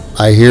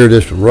I hear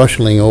this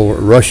rushing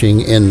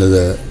into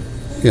the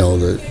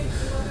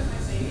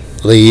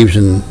leaves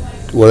and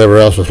whatever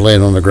else is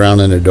laying on the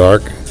ground in the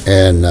dark.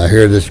 And I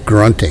hear this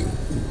grunting,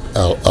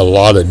 a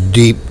lot of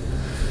deep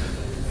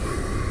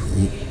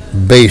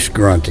bass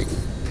grunting.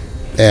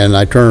 And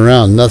I turn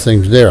around,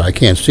 nothing's there. I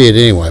can't see it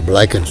anyway, but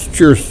I can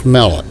sure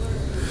smell it.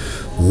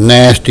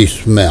 Nasty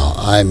smell.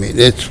 I mean,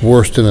 it's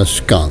worse than a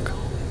skunk.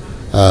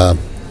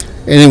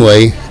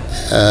 Anyway,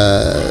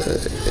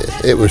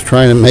 it was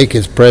trying to make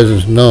its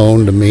presence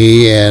known to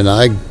me, and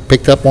I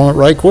picked up on it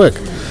right quick.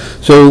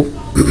 So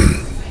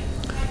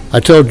I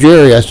told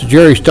Jerry, I said,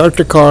 Jerry, start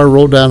the car,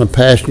 roll down the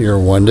passenger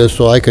window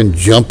so I can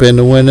jump in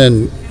the window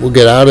and we'll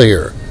get out of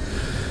here.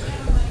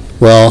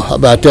 Well,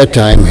 about that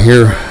time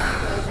here,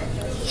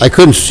 I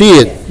couldn't see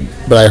it,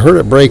 but I heard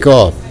it break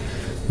off.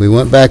 We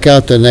went back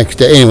out the next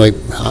day. Anyway,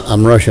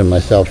 I'm rushing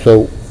myself.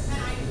 So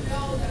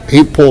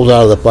he pulls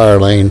out of the fire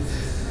lane,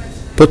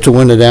 puts the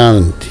window down,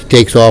 and he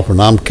takes off,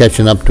 and I'm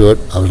catching up to it.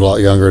 I was a lot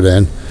younger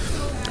then.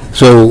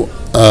 So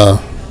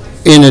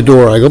in the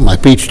door I go, my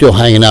feet's still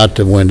hanging out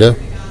the window,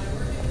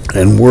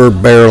 and we're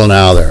barreling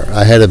out of there.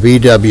 I had a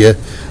VW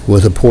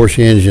with a Porsche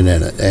engine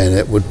in it, and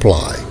it would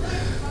fly.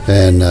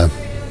 And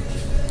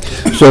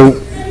so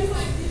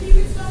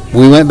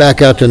we went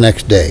back out the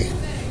next day.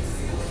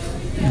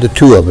 The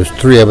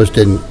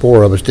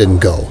four of us didn't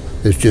go.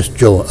 It's just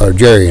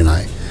Jerry and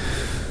I.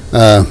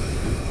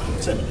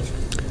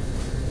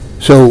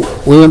 So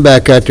we went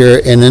back out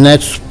there, and in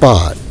that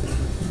spot,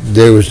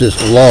 there was this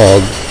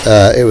log.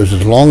 It was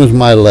as long as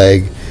my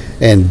leg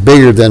and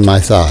bigger than my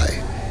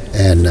thigh.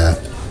 And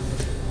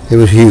it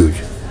was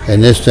huge.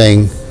 And this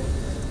thing,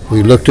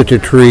 we looked at the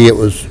tree it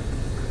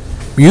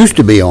used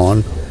to be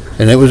on,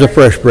 and it was a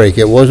fresh break.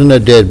 It wasn't a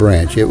dead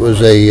branch. It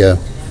was a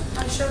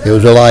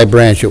live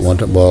branch at one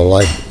time. Well, a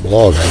live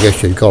log, I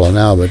guess you'd call it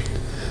now, but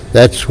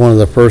that's one of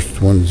the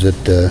first ones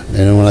that,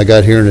 and when I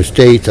got here in the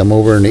States, I'm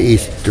over in the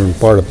eastern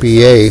part of PA,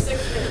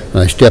 and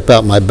I step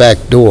out my back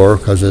door,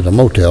 because it's a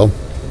motel.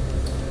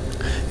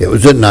 It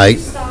was at night.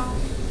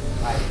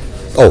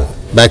 Oh,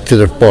 back to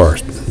the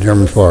forest,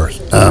 German forest.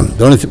 The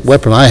only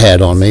weapon I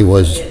had on me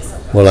was,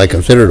 what I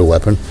considered a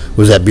weapon,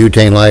 was that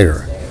butane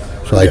lighter.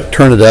 So I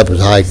turned it up as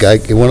high,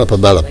 it went up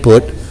about a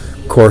foot.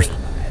 Of course,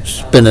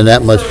 spending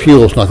that much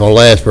fuel is not going to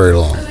last very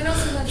long.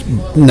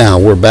 Now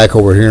we're back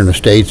over here in the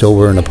States,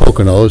 over in the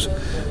Poconos,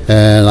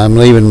 and I'm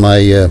leaving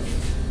my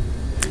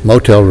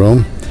motel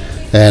room,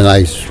 and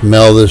I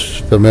smell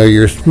this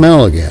familiar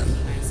smell again.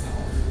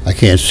 I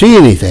can't see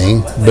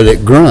anything, but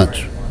it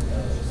grunts.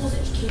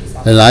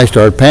 And I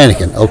start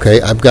panicking. Okay,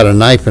 I've got a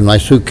knife in my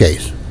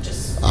suitcase.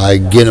 I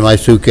get in my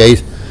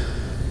suitcase.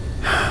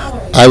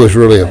 I was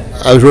really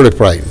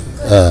frightened.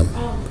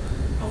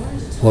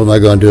 What am I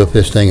going to do if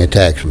this thing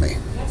attacks me?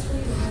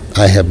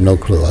 I have no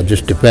clue. I'll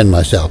just defend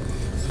myself.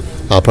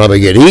 I'll probably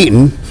get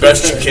eaten.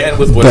 Best you can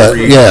with whatever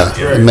But you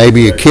yeah,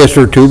 maybe a kiss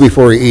or two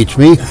before he eats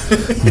me.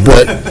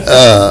 But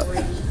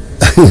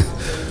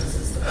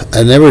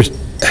I never.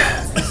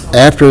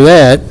 After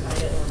that,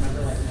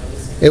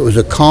 it was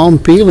a calm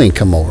feeling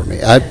come over me.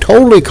 I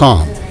totally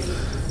calm.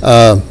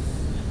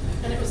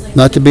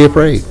 Not to be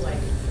afraid,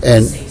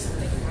 and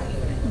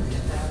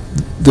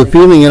the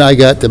feeling that I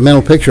got, the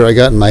mental picture I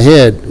got in my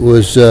head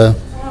was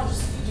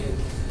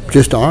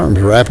just arms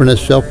wrapping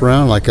itself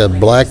around like a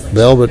black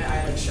velvet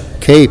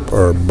cape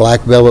or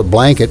black velvet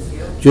blanket,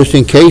 just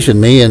encasing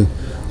me, and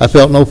I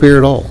felt no fear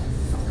at all.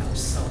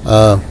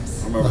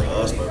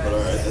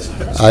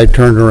 I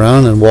turned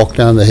around and walked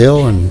down the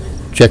hill and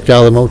checked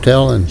out of the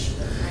motel and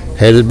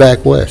headed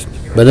back west.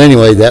 But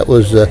anyway, that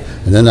was, and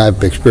then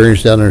I've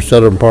experienced down in the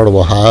southern part of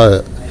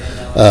Ohio,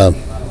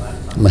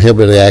 my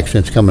hillbilly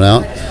accent's coming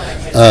out,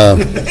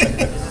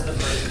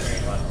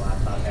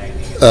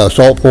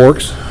 salt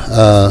porks,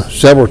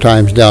 several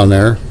times down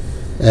there,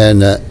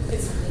 and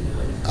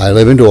I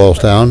live in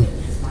Doylestown,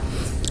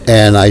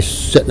 and I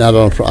sitting out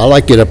on. I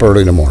like to get up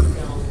early in the morning.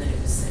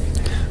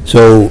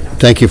 So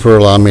thank you for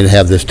allowing me to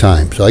have this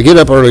time. So I get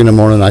up early in the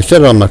morning. I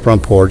sit on my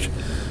front porch,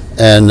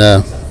 and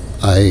I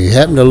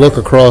happen to look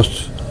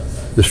across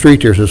the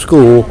street. There's a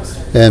school,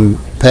 and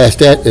past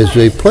that is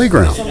a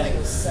playground.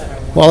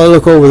 Well, I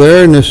look over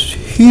there, and this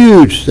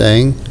huge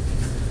thing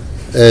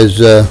is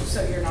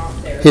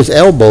his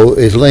elbow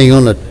is laying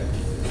on the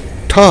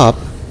top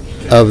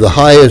of the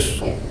highest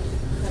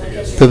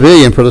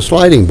pavilion for the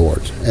sliding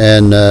boards.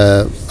 And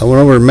I went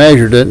over and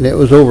measured it, and it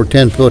was over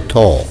 10 foot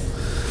tall.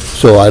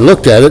 So I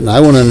looked at it, and I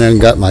went in there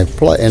and got in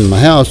my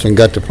house and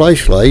got the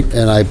flashlight,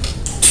 and I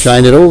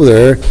shined it over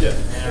there,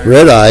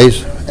 red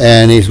eyes,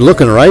 and he's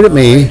looking right at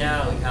me.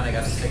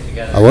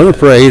 I wasn't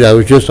afraid. I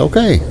was just,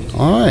 okay,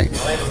 all right.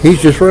 He's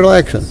just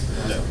relaxing.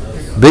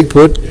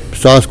 Bigfoot,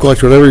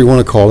 Sasquatch, whatever you want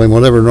to call him,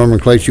 whatever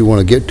nomenclature you want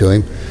to get to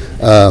him,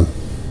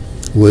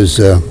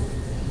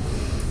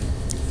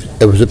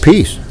 it was a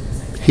piece.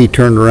 He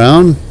turned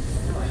around,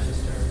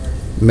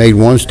 made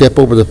one step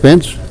over the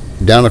fence,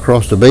 down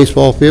across the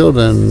baseball field,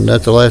 and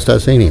that's the last I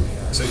seen him.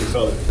 So you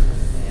felt it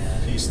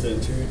peace then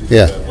too?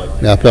 Yeah,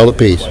 I felt it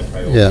peace.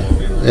 Yeah.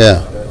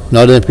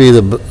 Not be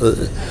the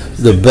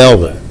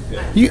velvet.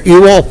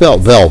 You all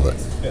felt velvet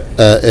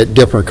at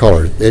different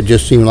colors. It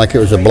just seemed like it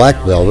was a black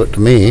velvet to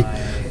me.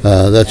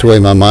 That's the way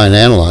my mind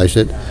analyzed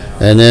it.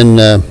 And then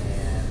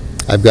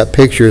I've got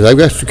pictures. I've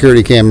got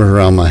security cameras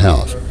around my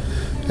house,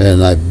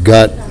 and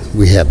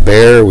we have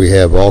bear. We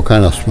have all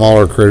kind of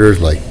smaller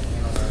critters like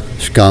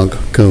skunk,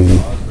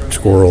 coon,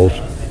 squirrels,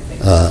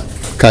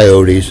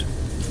 coyotes,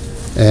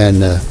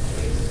 and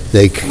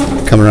they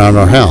come around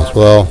our house.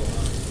 Well,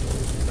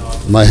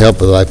 my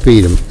help is I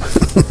feed them.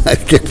 I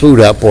stick food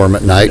out for them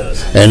at night,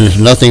 and there's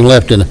nothing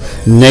left in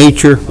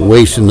nature.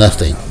 Wastes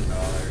nothing.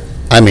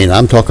 I mean,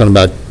 I'm talking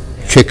about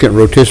chicken,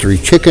 rotisserie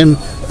chicken.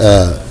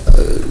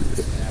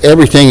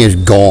 Everything is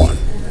gone.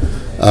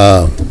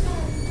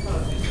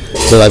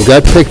 But I've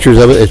got pictures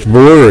of it. It's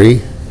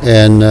blurry,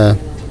 and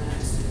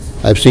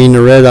I've seen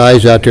the red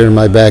eyes out there in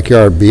my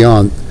backyard.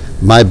 Beyond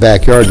my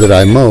backyard that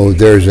I mowed,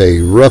 there's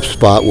a rough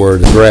spot where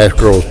the grass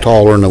grows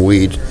taller than the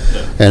weeds,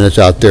 and it's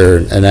out there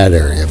in that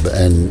area.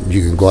 And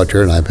you can go out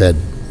there, and I've had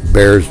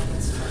bears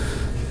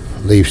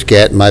leave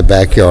scat in my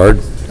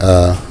backyard.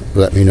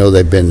 Let me know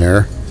they've been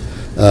there.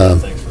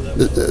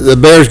 The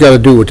bears got to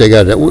do what they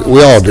got to do.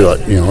 We all do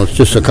it. It's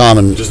just a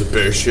common. Just a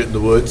bear shit in the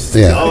woods?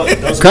 Yeah.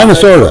 Kind of,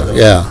 sort of.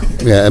 Yeah.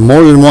 And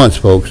more than once,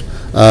 folks.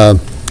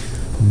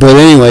 But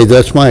anyway,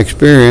 that's my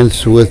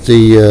experience with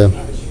the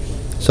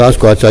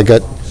Sasquatch.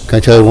 Can I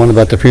tell you one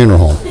about the funeral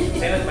home?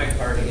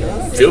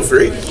 Feel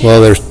free.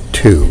 Well, there's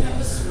two.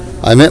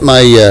 I'm at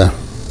my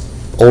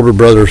older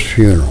brother's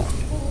funeral,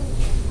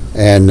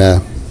 and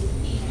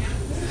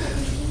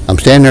I'm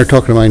standing there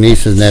talking to my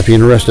nieces and nephew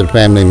and the rest of the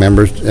family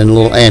members in a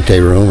little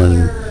ante-room,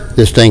 and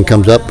this thing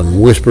comes up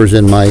and whispers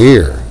in my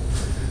ear,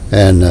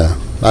 and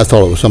I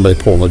thought it was somebody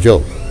pulling a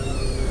joke.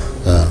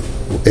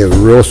 It was a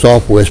real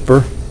soft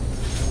whisper,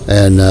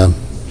 and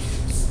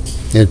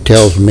it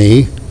tells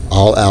me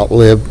I'll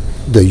outlive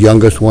the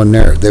youngest one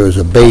there. There was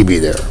a baby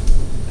there.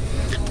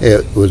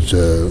 It was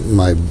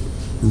my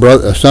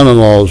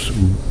son-in-law's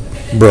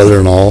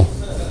brother-in-law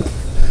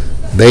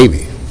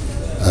baby.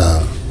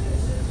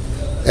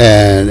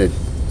 And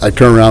I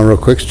turned around real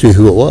quick to see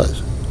who it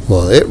was.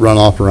 Well, it run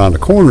off around the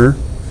corner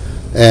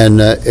and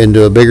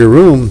into a bigger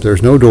room.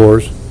 There's no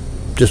doors,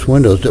 just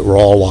windows that were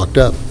all locked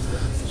up.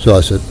 So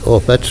I said,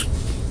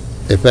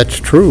 if that's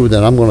true,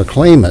 then I'm going to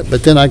claim it.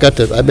 But then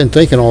I've been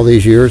thinking all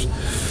these years,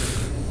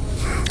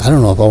 I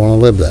don't know if I want to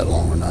live that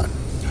long or not.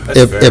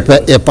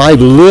 If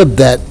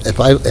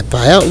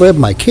I outlive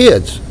my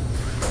kids,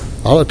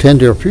 I'll attend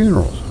their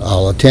funerals.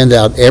 I'll attend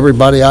out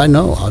everybody I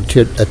know. I'll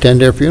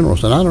attend their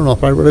funerals, and I don't know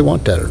if I really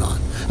want that or not.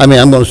 I mean,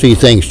 I'm going to see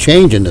things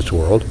change in this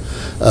world.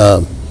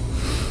 And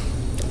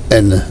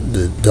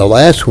the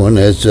last one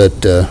is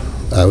that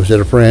I was at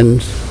a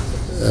friend's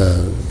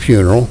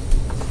funeral,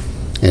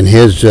 and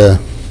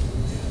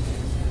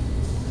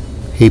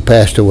he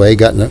passed away,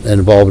 got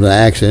involved in an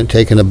accident,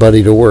 taking a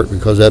buddy to work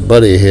because that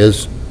buddy of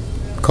his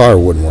car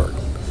wouldn't work.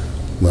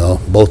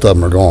 Well, both of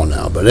them are gone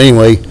now. But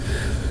anyway,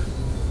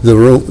 the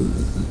room,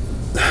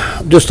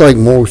 just like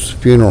most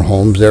funeral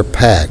homes, they're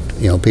packed.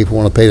 People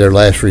want to pay their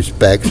last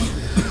respects.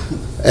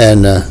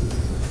 And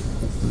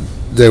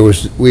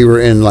we were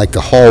in like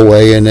the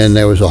hallway, and then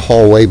there was a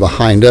hallway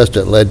behind us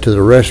that led to the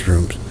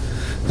restrooms.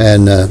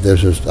 And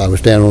I was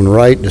standing on the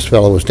right, this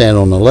fellow was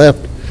standing on the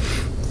left.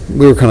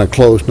 We were kind of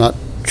close, not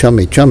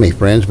chummy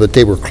friends, but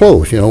they were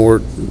close. We're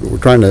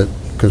trying to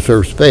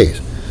conserve space.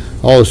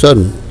 All of a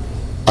sudden,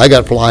 I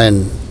got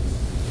flying.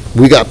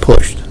 We got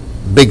pushed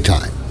big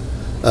time.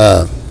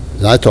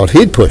 And I thought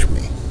he'd push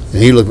me,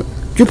 and he looked.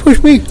 Did you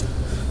push me?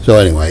 So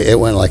anyway, it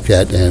went like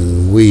that,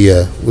 and we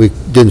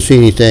didn't see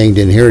anything,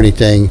 didn't hear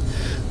anything,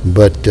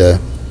 but the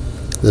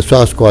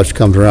Sasquatch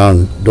comes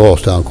around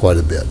Doylestown quite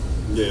a bit.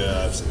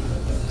 Yeah, I've seen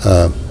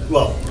that.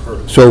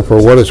 Heard of So it.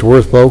 for what it's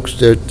worth, folks,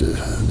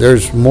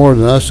 there's more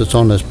than us that's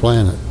on this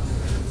planet,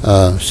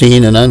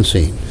 seen and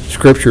unseen.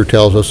 Scripture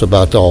tells us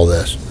about all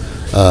this,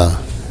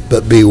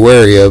 but be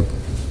wary of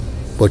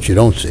what you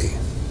don't see.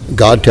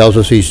 God tells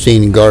us He's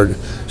sent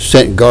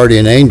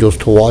guardian angels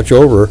to watch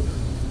over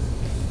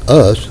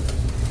us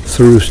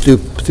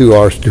through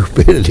our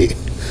stupidity.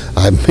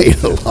 I've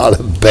made a lot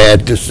of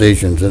bad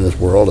decisions in this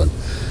world, and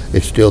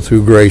it's still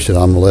through grace that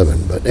I'm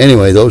living. But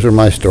anyway, those are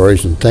my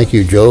stories, and thank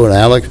you, Joe and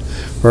Alex,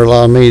 for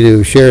allowing me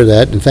to share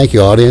that. And thank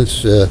you,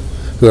 audience,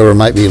 whoever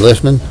might be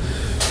listening.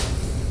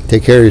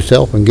 Take care of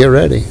yourself and get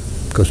ready,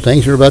 because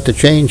things are about to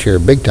change here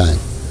big time.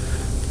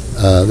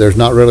 There's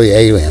not really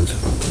aliens.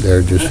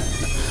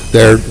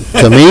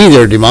 To me,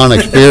 they're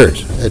demonic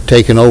spirits that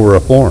taken over a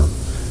form,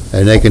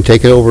 and they can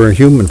take it over in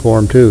human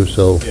form too.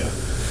 So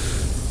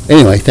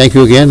anyway, thank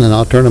you again, and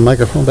I'll turn the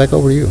microphone back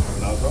over to you.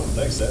 No problem.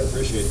 Thanks, Dad.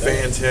 Appreciate that.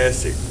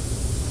 Fantastic.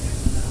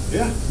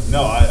 Yeah.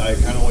 No, I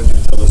kind of want you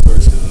to tell those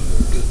stories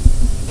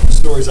because the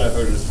stories I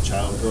heard as a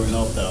child growing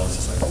up, that I was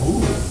just like,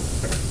 ooh.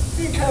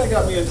 It kind of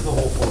got me into the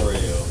whole foray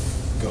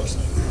of ghost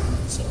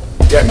hunting. So.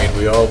 Yeah, I mean,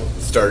 we all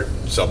start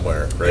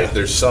somewhere, right? Yeah.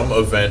 There's some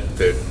event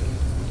that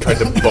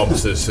kind of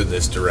bumps us in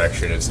this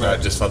direction. It's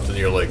not just something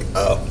you're like,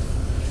 oh.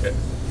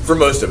 For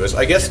most of us,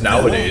 I guess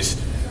nowadays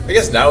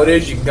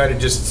you can kind of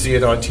just see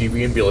it on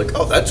TV and be like,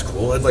 oh, that's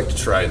cool. I'd like to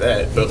try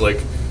that. But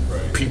like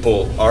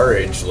people our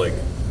age, like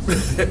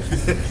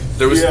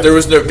there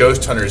was no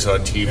ghost hunters on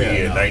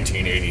TV in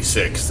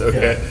 1986. Okay.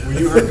 Yeah. When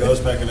you heard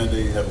ghosts back in the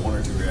day, you had one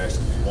or two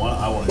reactions. One,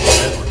 I want to do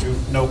that, or two,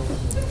 nope.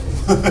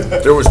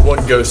 There was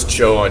one ghost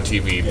show on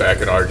TV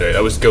back in our day.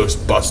 That was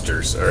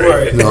Ghostbusters. All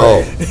right.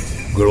 No,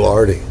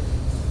 Goulardi.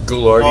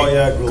 Goulardi. Oh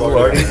yeah,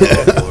 Goulardi.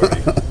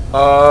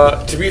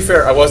 To be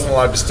fair, I wasn't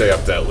allowed to stay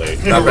up that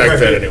late. Not back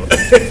then, anyway.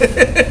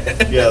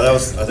 Yeah,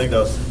 I think that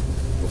was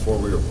before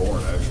we were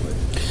born, actually.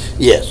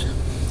 Yes.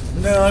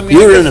 No, I mean,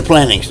 You were in the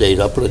planning stage,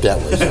 I'll put it that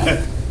way.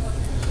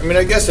 I mean,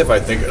 I guess if I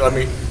think,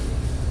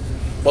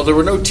 well, there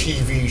were no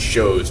TV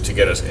shows to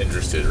get us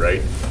interested,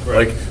 right?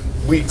 Like,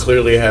 we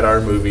clearly had our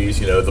movies,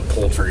 the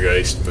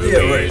Poltergeist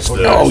movies.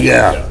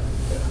 Yeah, right.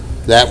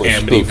 That was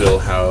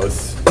Amityville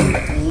House.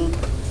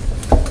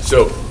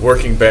 So,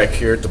 working back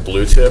here at the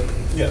Blue Tip,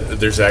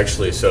 there's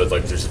actually,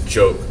 there's a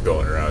joke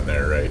going around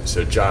there, right?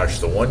 So, Josh,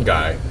 the one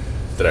guy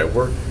that I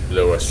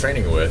was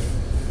training with,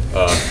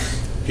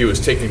 he was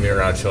taking me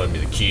around showing me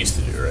the keys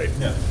to do, right?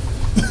 Yeah.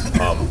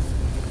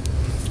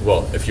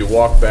 Well, if you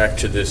walk back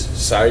to this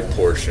side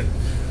portion,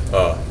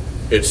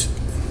 it's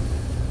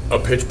a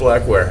pitch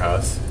black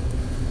warehouse,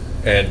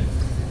 and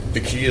the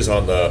key is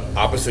on the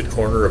opposite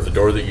corner of the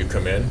door that you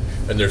come in,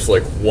 and there's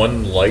like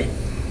one light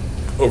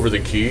over the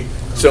key.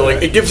 So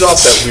like it gives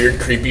off that weird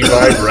creepy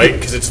vibe, right?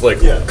 Because it's like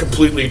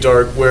completely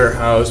dark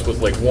warehouse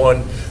with like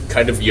one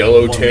kind of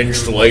yellow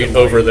tinged light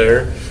over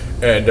there.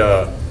 And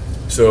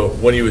so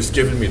when he was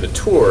giving me the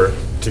tour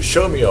to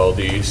show me all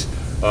these,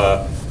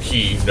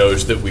 he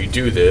knows that we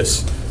do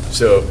this.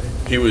 So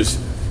he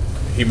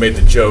made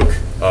the joke,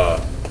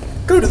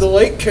 go to the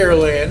lake,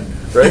 Carol Ann,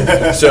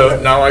 right? So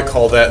now I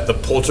call that the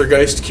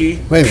poltergeist key.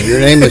 Wait a minute, your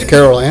name is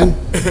Carol Ann?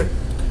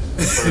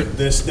 For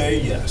this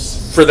day,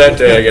 yes. For that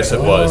day, I guess it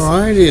was. All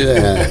righty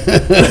then.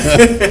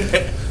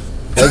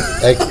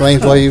 That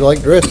explains why you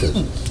like dresses.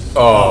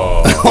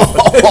 Oh.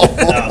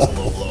 That was a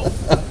low blow.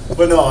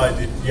 But no,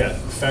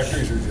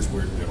 factories are just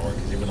weird in general,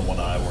 because even the one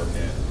I work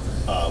in,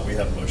 we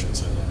have motion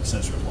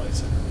sensor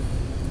lights in it.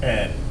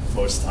 And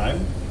most of the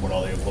time, when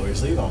all the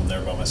employees leave, I'm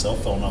there by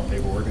myself, filling out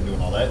paperwork and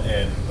doing all that.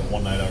 And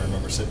one night I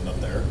remember sitting up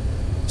there,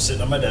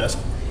 sitting on my desk,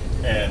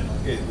 and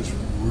it was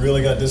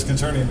really got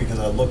disconcerting because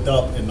I looked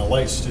up and the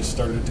lights just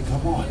started to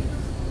come on,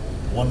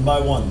 one by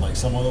one, like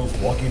someone was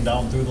walking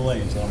down through the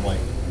lanes. And I'm like,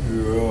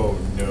 oh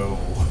no.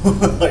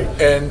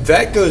 And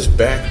that goes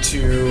back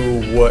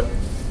to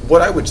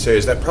what I would say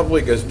is that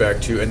probably goes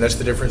back to, and that's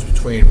the difference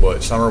between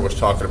what Summer was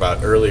talking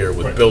about earlier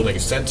with building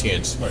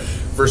sentience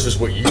versus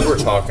what you were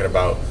talking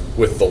about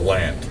with the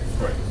land.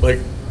 Right. Like,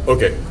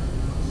 okay,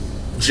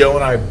 Joe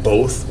and I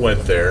both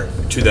went there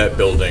to that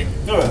building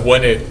Oh.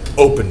 when it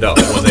opened up,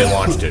 when they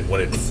launched it.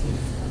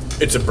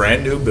 It's a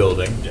brand new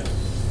building. Yeah.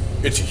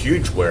 It's a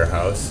huge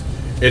warehouse.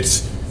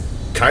 It's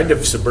kind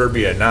of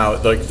suburbia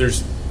now. Like,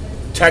 there's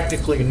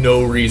technically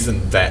no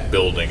reason that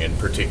building in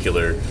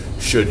particular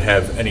should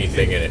have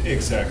anything in it.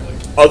 Exactly.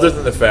 Other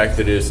than the fact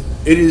that it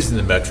is in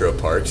the metro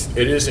parks.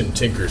 It is in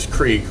Tinkers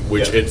Creek,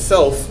 which Yeah.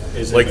 itself,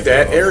 Is in like the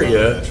that Metro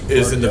area Park,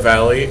 is in the yep.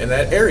 valley, and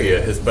that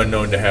area has been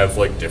known to have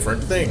like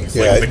different things.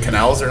 Yeah. Like the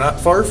canals are not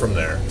far from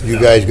there. You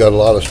guys got a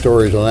lot of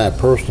stories on that,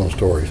 personal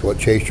stories. What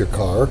chased your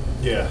car?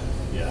 Yeah,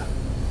 yeah.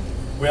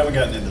 We haven't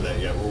gotten into that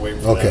yet. We're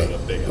waiting for Okay.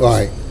 that big house. All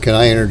right. Can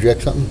I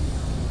interject something?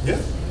 Yeah.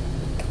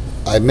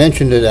 I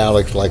mentioned that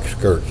Alex likes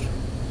skirts.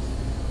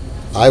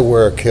 I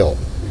wear a kilt.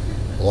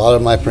 A lot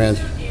of my friends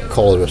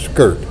call it a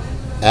skirt.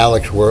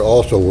 Alex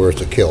also wears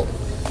a kilt.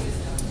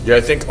 Yeah,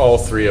 I think all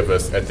three of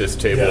us at this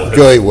table. Yeah. have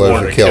Joey wears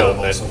worn a kilt.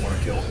 I also want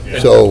to kill. Yeah.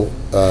 So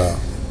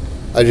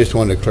I just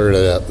wanted to clear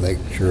that up, make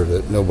sure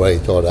that nobody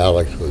thought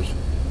Alex was.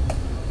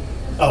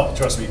 Oh,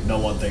 trust me, no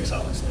one thinks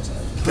Alex knows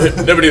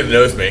that. Nobody that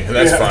knows me, and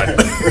that's fine.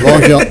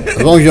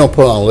 As long as you don't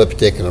put on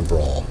lipstick and a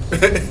bra.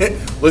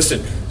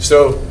 Listen,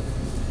 so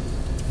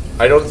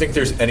I don't think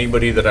there's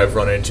anybody that I've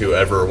run into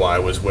ever while I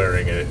was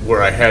wearing it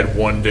where I had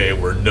one day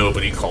where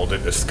nobody called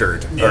it a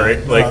skirt. Yeah, all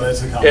right, no, like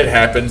that's a compliment. it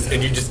happens,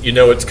 and you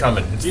know it's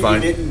coming. It's You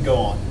fine. didn't go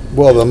on.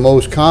 Well, the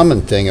most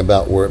common thing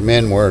about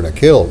men wearing a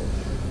kilt,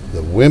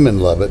 the women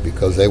love it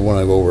because they want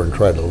to go over and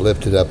try to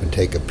lift it up and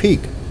take a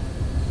peek.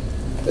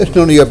 It's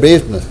none of your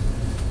business.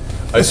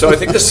 So I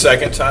think the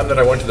second time that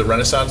I went to the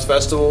Renaissance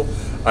Festival,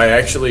 I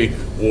actually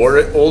wore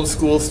it old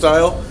school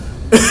style.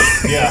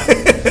 Yeah.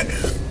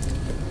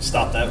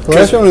 Stop that. Well,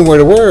 that's the only way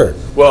to wear it.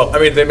 Well, I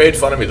mean, they made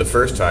fun of me the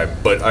first time,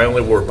 but I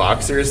only wore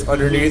boxers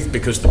underneath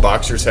because the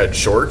boxers had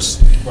shorts,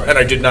 Right. and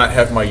I did not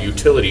have my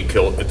utility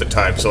kilt at the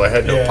time, so I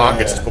had no Yeah,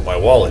 pockets yeah. to put my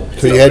wallet.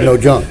 So you had no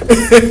junk.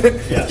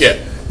 Yes.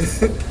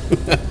 Yeah.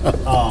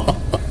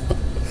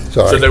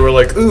 Sorry. So they were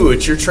like, "Ooh,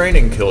 it's your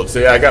training kilt." So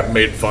yeah, I got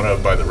made fun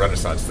of by the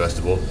Renaissance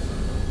Festival.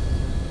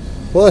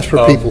 Well, that's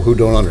for people who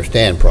don't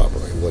understand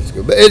properly what's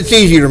good. But it's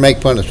easier to make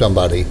fun of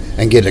somebody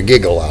and get a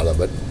giggle out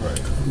of it.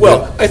 Right.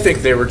 Well, I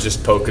think they were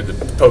just poking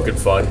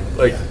fun.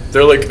 Like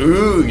they're like,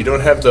 "Ooh, you don't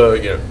have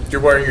the,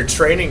 you're wearing your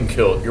training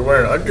kilt. You're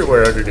wearing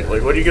underwear underneath.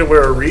 Like, what are you gonna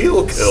wear a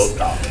real kilt?"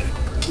 Stop it.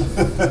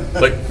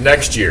 Like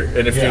next year,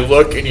 and if Yeah. you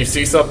look and you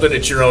see something,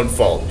 it's your own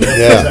fault.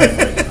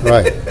 Yeah,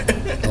 right.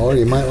 Or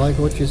you might like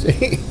what you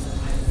see.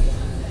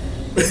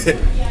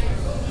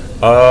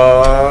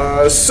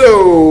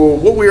 So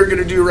what we are going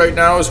to do right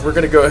now is we're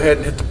going to go ahead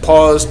and hit the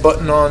pause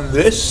button on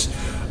this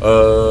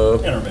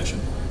Intermission.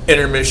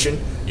 intermission.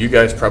 You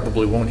guys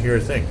probably won't hear a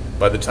thing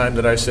by the time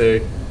that I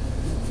say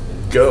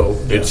go.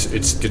 It's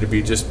going to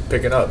be just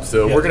picking up.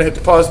 So Yeah. we're going to hit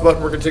the pause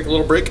button. We're going to take a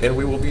little break, and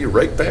we will be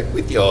right back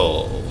with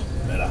y'all.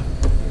 Meta.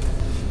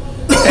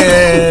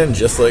 And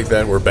just like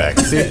that, we're back.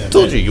 See,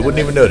 told you wouldn't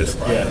even notice.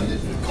 Yeah.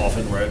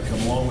 Coffin right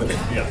come along with it.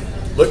 Yeah.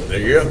 Look, there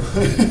you go.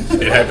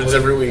 It happens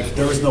every week.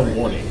 There was no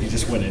warning. He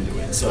just went into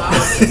it. So.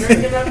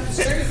 Drinking up the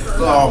street for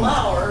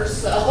flowers,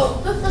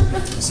 so.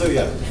 So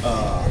yeah.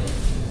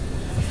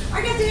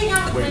 I got to hang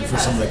out with Waiting for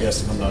some of the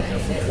guests to come down here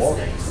from the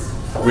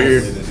walk.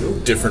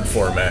 Weird, different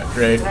format,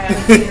 right?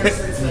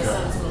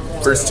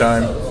 First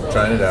time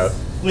trying it out.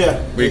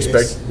 Yeah. We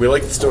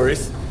like the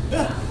stories.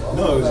 Yeah.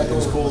 No, it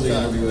was cool. The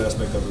interview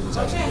aspect of it was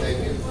actually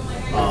really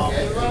cool.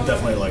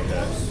 Definitely like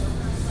that.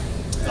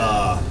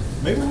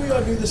 Maybe we ought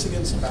to do this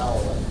again sometime.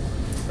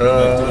 Do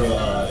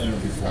an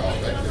interview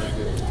format.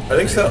 I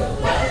think so.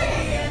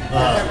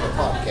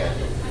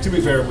 To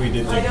be fair, we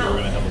did think we were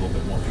going to have a little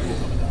bit more people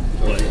coming down.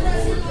 But it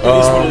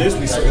is what it is.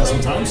 We still got some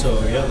time, so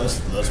yeah,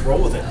 let's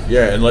roll with it.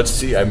 Yeah, and let's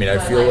see. I mean, I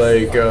feel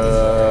like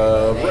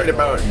right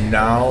about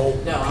now,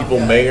 people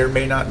may or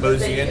may not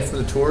mosey in for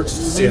the tour just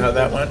to see how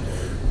that went.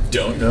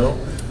 Don't know.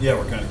 Yeah,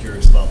 we're kind of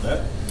curious about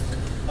that.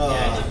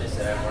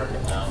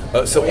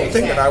 So one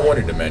thing that I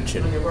wanted to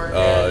mention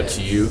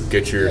to you,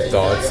 get your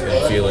thoughts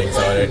and feelings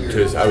on it,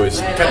 because I was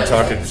kind of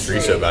talking to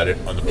Teresa about it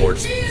on the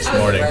porch this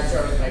morning,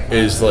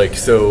 is like,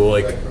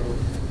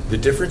 the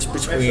difference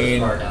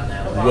between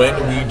when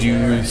we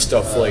do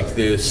stuff like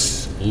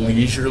this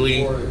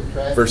leisurely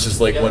versus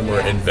like when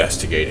we're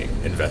investigating.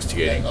 You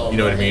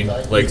know what I mean?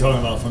 Like Like, talking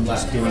about from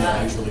just doing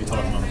it leisurely,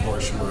 talking on the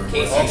porch, where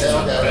we're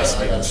actually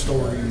investigating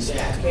stories.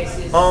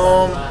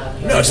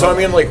 no, so I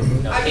mean like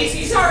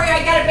Sorry,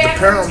 I got a bad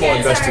paranormal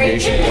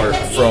investigation part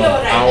from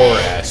our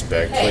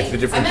aspect, like the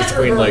difference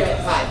between like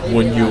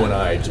when you and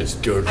I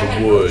just go to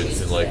the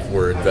woods and like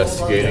we're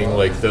investigating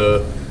like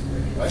the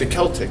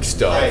Celtic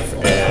stuff,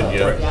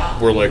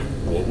 and we're like,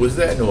 what was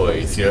that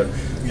noise?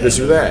 This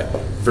or that,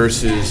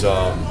 versus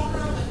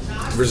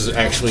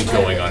actually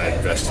going on an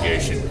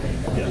investigation.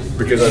 Yeah.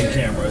 Because on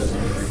cameras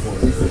and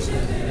recorders.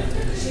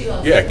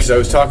 Yeah, because I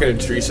was talking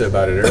to Teresa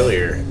about it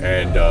earlier,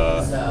 and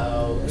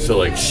so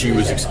like she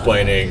was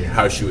explaining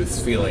how she was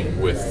feeling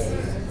with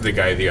the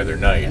guy the other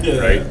night, Yeah.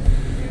 right?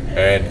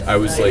 And I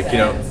was like,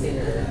 Are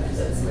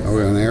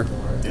we on air?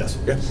 Yes.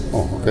 yeah.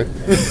 Oh, okay.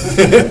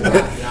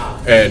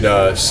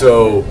 And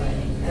so,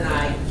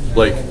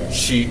 like,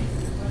 she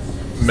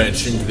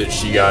mentioned that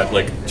she got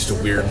like just a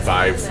weird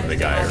vibe from the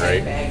guy,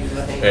 right?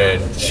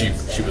 And she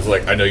was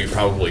like, I know you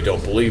probably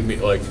don't believe me,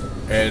 like,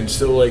 and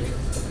so like,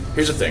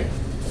 here's the thing.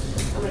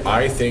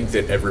 I think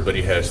that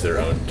everybody has their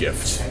own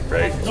gifts,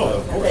 right? Oh,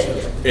 of course.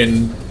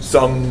 In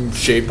some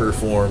shape or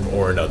form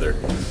or another,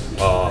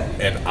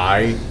 and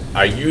I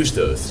use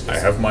those. I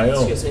have my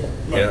own,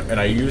 and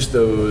I use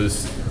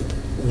those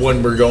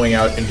when we're going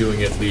out and doing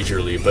it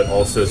leisurely. But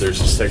also,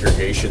 there's a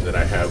segregation that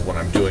I have when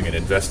I'm doing an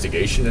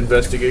investigation,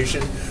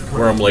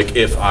 where I'm like,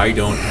 if I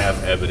don't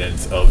have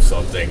evidence of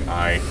something,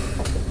 I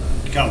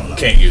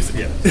can't use it.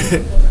 Yeah.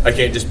 I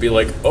can't just be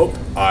like, oh,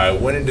 I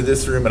went into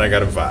this room and I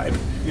got a vibe.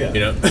 Yeah.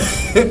 You know?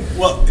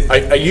 Well,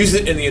 I use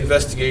it in the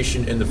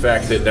investigation in the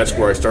fact that that's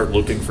where I start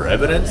looking for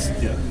evidence.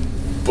 yeah.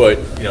 But,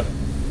 you know,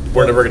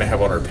 we're never going to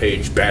have on our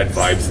page bad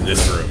vibes in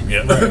this room.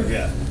 You know? Right,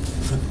 yeah.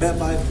 Bad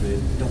vibe,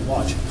 man. Don't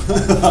watch.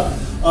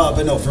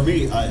 But no, for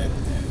me, and I'm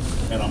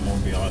going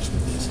to be honest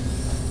with this,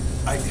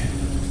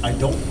 I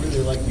don't really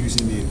like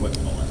using the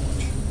equipment all that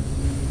much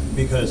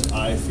because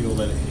I feel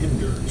that it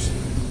hinders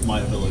my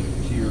ability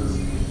to hear,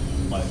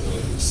 my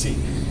ability to see,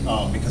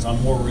 because I'm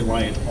more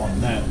reliant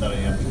on that than I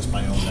am just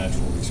my own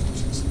natural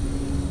resources.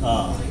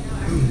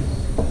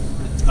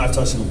 I've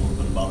touched on a little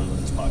bit about it in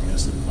this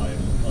podcast, that I'm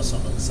a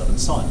son of the seventh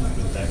son.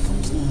 With that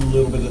comes a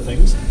little bit of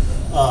things.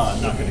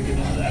 Not going to get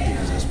into that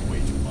because that's way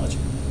too much.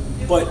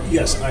 But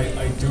yes,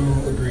 I do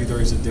agree there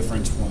is a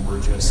difference when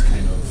we're just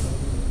kind of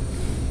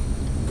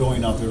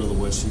going out there to the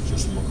woods to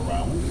just look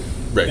around.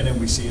 Right. And then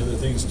we see other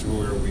things to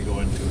where we go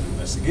into an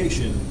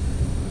investigation.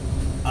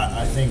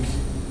 I think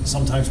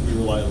sometimes we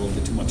rely a little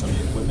bit too much on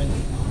the equipment,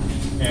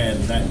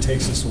 and that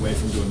takes us away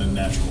from doing a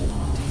natural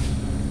hunt.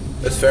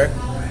 That's fair.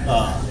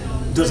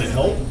 Does it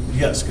help?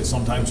 Yes, because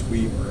sometimes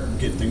we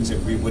get things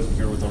that we wouldn't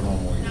hear with our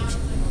normal ears.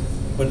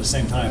 But at the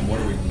same time, what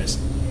are we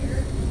missing?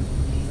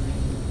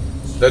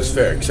 That's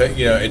fair. 'Cause,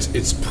 you know,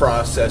 it's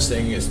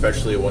processing,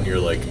 especially when you're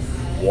like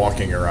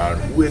walking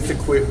around with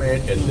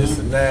equipment and this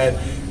and that.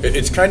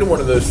 It's kind of one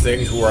of those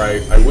things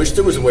where I wish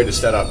there was a way to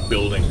set up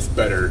buildings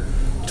better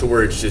to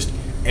where it's just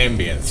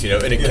ambience, you know,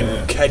 and it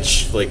can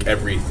catch like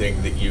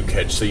everything that you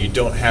catch, so you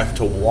don't have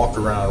to walk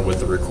around with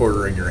the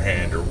recorder in your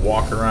hand or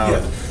walk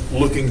around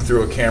looking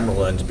through a camera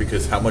lens,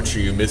 because how much are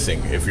you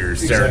missing if you're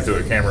staring through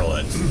a camera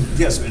lens?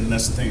 Yes, and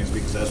that's the thing, is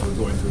because as we're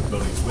going through the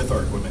buildings with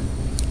our equipment,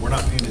 we're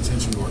not paying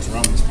attention to our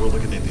surroundings, we're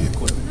looking at the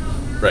equipment.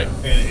 Right.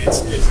 And it's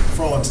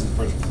for all intents and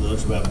purposes, for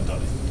those who haven't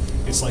done it,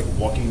 it's like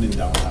walking in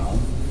downtown,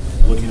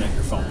 looking at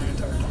your phone the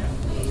entire time.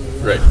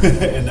 Right.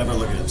 And never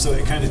looking at it. So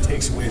it kind of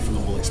takes away from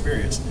the whole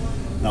experience.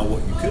 Now,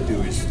 what you could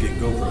do is get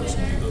GoPros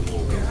and do those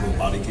little GoPro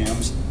body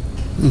cams.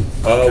 We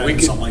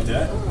could, something like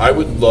that. I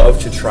would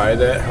love to try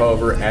that.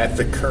 However, at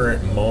the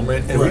current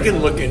moment, and we can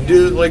look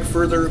into like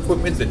further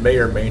equipment that may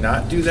or may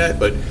not do that,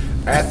 but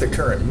at the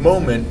current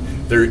moment,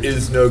 there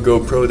is no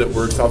GoPro that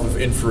works off of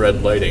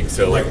infrared lighting.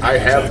 So like I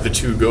have the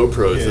two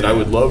GoPros that I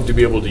would love to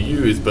be able to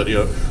use, but you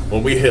know,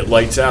 when we hit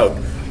lights out,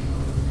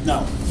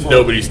 No,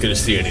 nobody's going to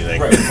see anything.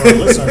 Right, for our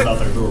listeners out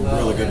there who are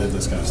really good at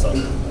this kind of stuff,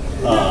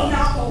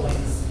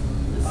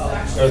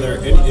 is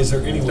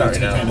there any way to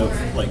kind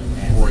of like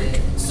break?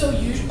 Is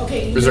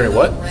there any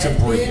what? To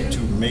break, to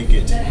make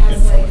it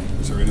in front of you?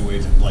 Is there any way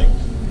to like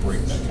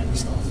break that kind of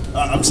stuff?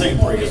 I'm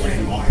saying break it like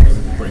you want to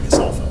break a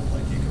cell phone.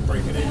 Like you can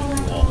break it in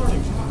and do all the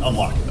things,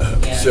 unlock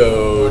it.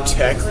 So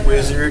tech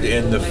wizard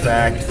in the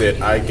fact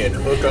that I can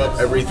hook up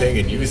everything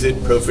and use it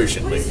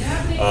proficiently,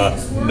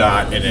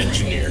 not an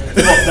engineer.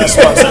 Well, that's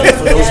what I'm saying.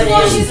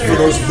 For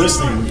those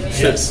listening,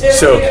 yes.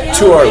 So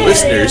to our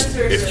listeners,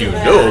 if you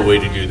know a way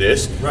to do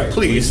this,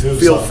 please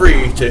feel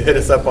free to hit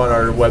us up on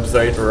our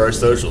website or our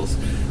socials.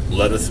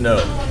 Let us know.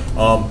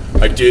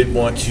 I did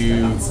want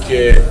to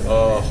get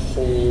a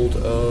hold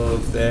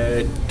of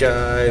that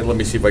guy. Let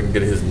me see if I can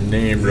get his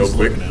name real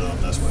quick.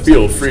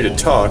 Feel free to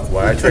talk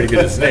while I try to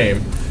get his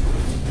name.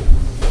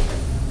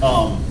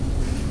 No,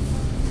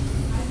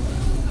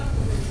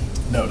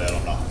 Dad,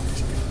 I'm not.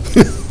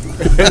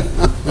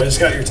 I just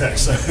got your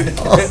text.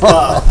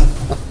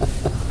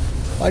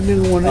 I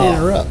didn't want to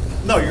interrupt.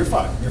 No, you're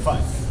fine. You're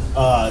fine.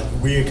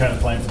 We had kind of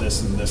planned for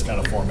this in this kind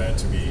of format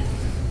to be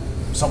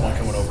someone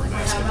coming over and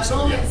asking.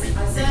 So yeah, we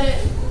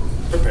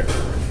prepared.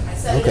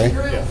 Okay.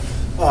 Yeah.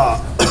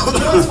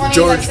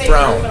 George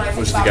Brown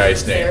was the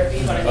guy's name.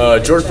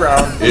 George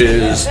Brown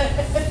is,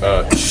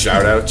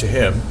 shout out to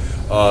him,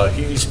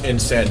 he's in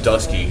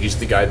Sandusky. He's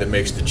the guy that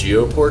makes the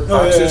Geoport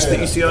boxes that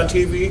you see on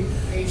TV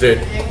that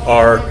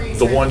are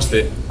the ones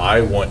that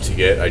I want to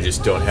get. I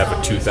just don't have a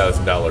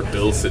 $2,000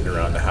 bill sitting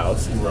around the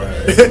house.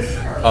 Right.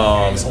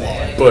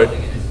 But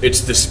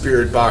it's the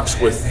spirit box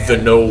with the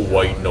no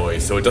white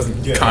noise, so it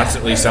doesn't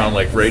constantly sound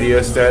like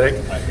radio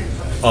static.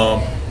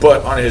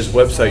 But on his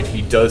website,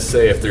 he does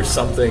say if there's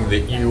something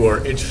that you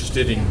are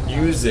interested in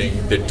using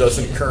that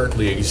doesn't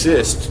currently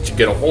exist, to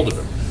get a hold of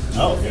him.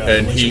 Oh, yeah.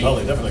 And we he should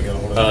probably definitely get a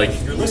hold of him.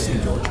 If you're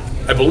listening, George.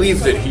 I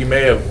believe that he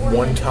may have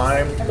one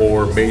time,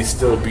 or may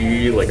still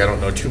be, like, I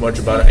don't know too much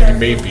about it, he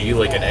may be,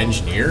 like, an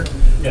engineer.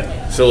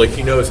 Yeah. So, like,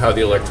 he knows how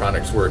the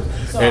electronics work.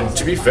 And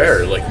to be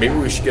fair, like, maybe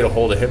we should get a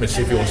hold of him and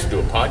see if he wants to do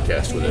a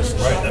podcast with us.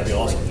 Right, that'd be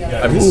awesome.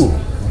 Yeah, I mean, Ooh,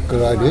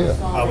 good idea.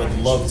 I would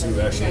love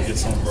to actually get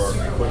some of our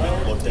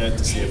equipment looked at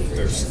to see if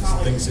there's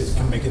things that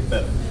can make it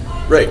better.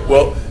 right.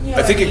 Well,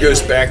 I think it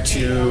goes back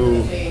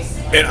to,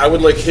 and I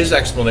would like his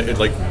explanation,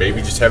 like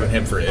maybe just having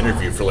him for an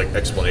interview for like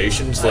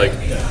explanations. Like,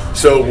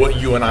 so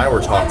what you and I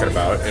were talking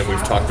about, and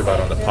we've talked about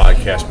on the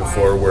podcast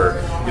before,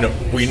 where, you know,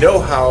 we know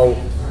how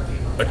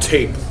a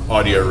tape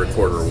audio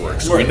recorder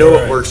works. We know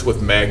it works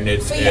with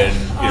magnets and,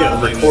 you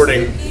know,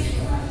 recording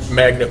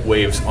magnet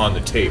waves on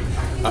the tape.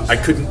 I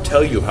couldn't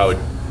tell you how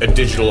a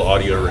digital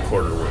audio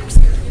recorder works.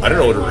 I don't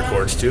know what it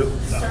records to.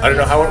 I don't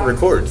know how it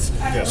records.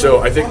 So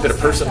I think that a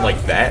person like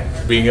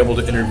that, being able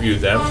to interview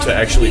them to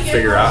actually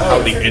figure out how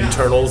the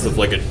internals of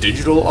like a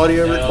digital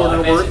audio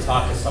recorder work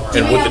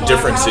and what the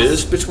difference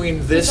is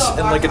between this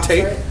and like a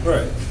tape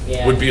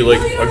would be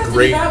like a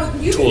great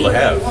tool to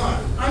have.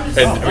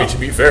 And I mean, to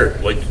be fair,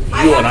 like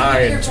you and I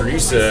and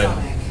Teresa,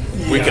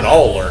 we can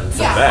all learn from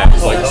that.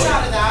 Like,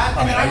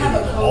 I mean, I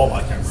give it all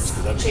my cameras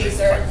because that's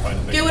if I can find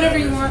a big Get whatever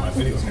you battery for want.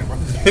 my video camera.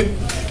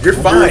 you're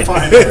fine.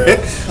 Right?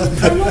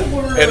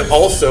 And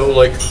also,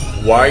 like,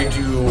 why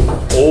do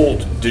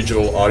old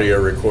digital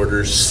audio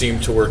recorders seem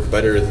to work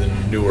better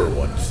than newer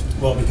ones?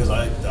 Well, because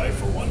I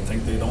for one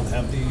think they don't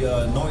have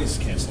the noise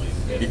canceling.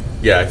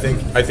 Yeah, I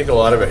think a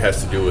lot of it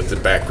has to do with the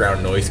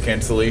background noise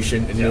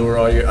cancellation in newer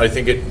audio. I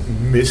think it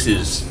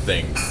misses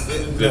things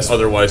that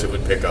otherwise it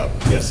would pick up.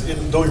 Yes,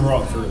 and don't get me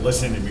wrong, for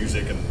listening to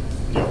music and,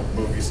 you know,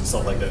 movies and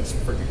stuff like that, it's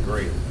freaking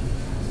great.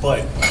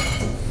 But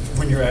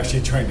when you're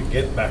actually trying to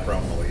get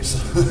background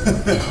noise,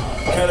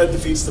 kind of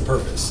defeats the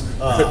purpose.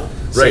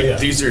 Right, yeah.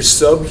 these are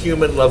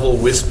subhuman level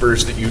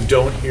whispers that you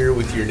don't hear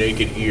with your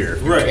naked ear.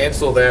 If you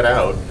cancel that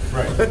out,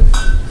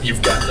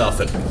 you've got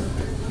nothing.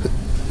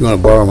 You want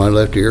to borrow my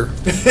left ear?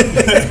 Is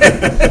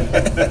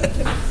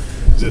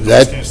it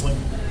noise canceling?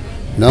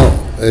 No,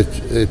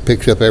 it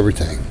picks up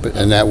everything.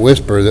 And that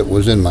whisper that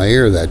was in my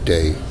ear that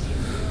day,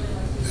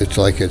 it's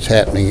like it's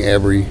happening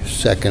every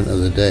second of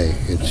the day.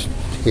 It's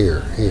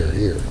here, here,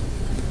 here.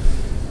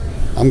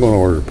 I'm going to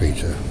order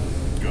pizza.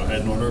 Go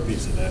ahead and order a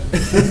pizza then.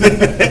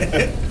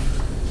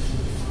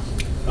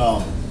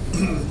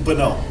 But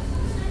no,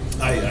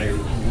 I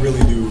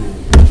really do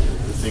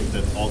think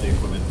that all the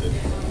equipment that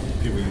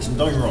people use, and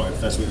don't get me wrong, if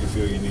that's what you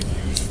feel you need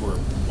to use for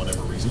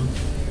whatever reason,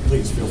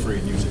 please feel free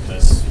and use it.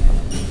 That's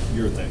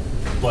your thing.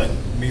 But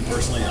me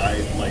personally,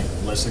 I like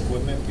less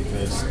equipment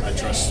because I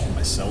trust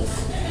myself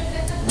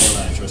more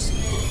than I trust the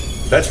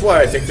equipment. That's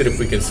why I think that if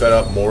we can set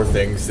up more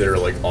things that are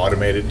like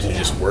automated to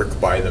just work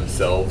by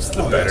themselves,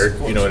 the better.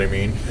 You know what I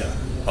mean?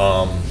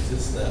 Yeah.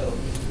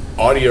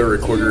 Audio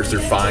recorders are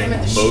fine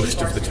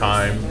most of the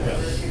time.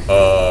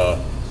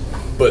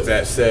 But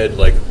that said,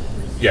 like,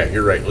 yeah,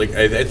 you're right. Like,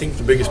 I think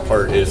the biggest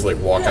part is like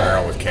walking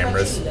around with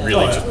cameras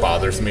really just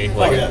bothers me.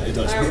 Like, Yeah, it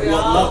does.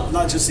 Well,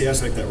 not just the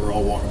aspect that we're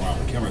all walking around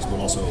with cameras, but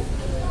also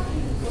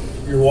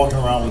you're walking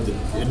around with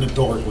in the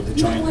dark with the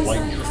giant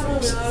light in your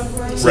face.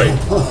 right.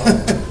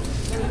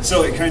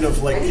 So it kind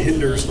of like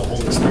hinders the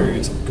whole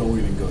experience of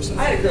going and ghosting.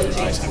 Your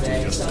eyes have to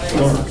adjust to the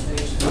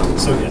dark.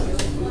 So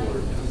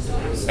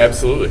yeah.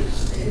 Absolutely.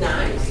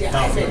 Now, if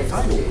I can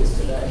find a way,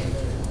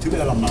 too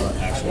bad I'm not an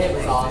actual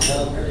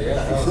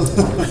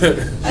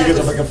because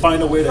if I can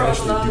find a way to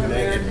actually do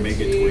that and make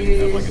it to where you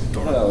have like a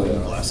dark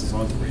glasses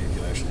on to where you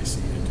can actually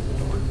see into the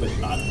dark, but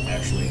not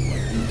actually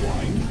like be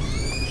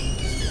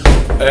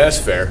blind. That's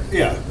fair.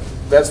 Yeah.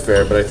 That's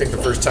fair, but I think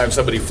the first time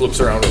somebody flips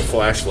around with a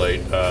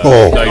flashlight,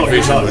 night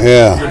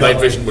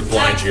vision would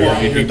blind you.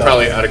 You'd be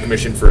probably out of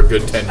commission for a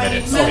good 10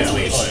 minutes at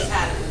least.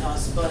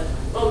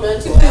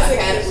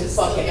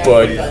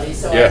 But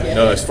yeah,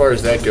 no, as far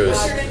as that goes,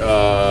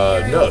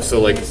 no. So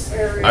like,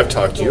 I've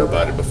talked to you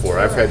about it before.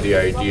 I've had the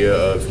idea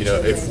of, you know,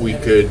 if we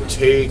could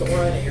take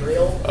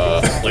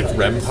like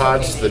REM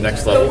pods to the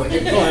next level,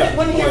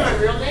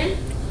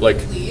 like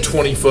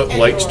 20-foot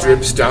light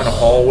strips down a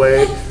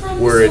hallway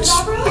where it's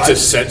a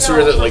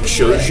sensor that like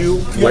shows you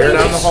where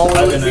down the hallway.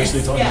 I've been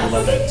actually talking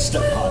about that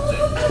step pod thing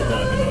that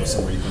I've been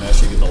noticing where you can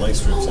actually get the light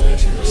strips and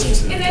actually are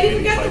sensitive to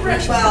any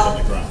vibration within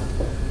the ground.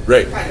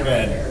 Right.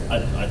 And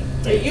I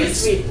think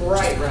that's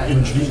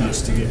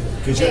ingenious to get,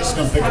 because you're just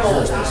going to pick up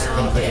yours, but it's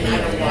going to pick up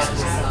anything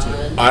else's in that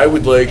too. I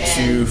would like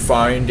to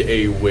find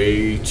a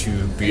way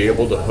to be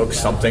able to hook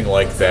something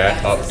like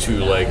that up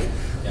to like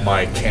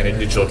my Canon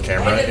digital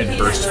camera in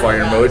burst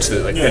fire mode, so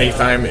that like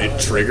anytime it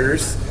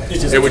triggers,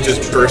 it would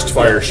just burst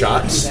fire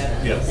shots.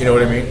 Yeah. You know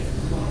what I mean?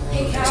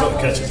 So it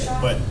catches you.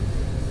 But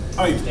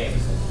I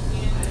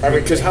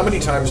mean, because how many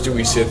times do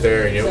we sit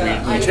there and, you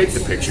know, we take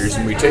the pictures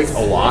and we take a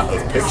lot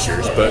of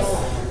pictures, but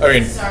I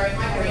mean,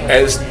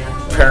 as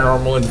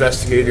paranormal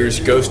investigators,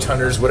 ghost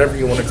hunters, whatever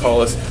you want to call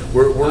us,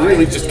 we're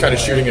really just kind of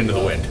shooting into the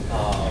wind.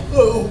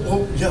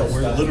 yeah,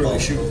 we're literally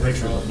shooting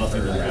pictures of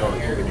nothing in the dark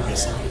hoping to get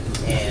something.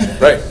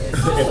 Right.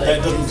 If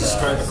that doesn't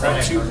describe a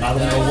crapshoot, I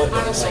don't know what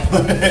does.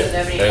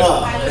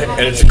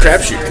 And it's a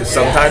crapshoot because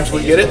sometimes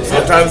we get it,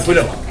 sometimes we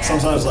don't.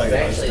 Sometimes like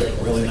I just take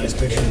a really nice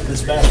picture of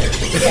this back.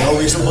 No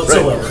reason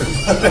whatsoever.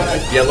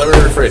 Yeah, let me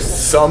rephrase.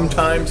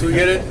 Sometimes we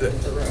get it,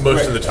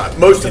 most of the time.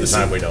 Most of the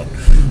time we don't.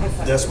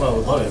 That's why I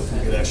would love it if we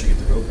could actually get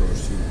the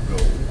GoPros to go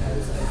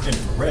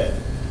infrared.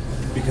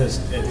 Because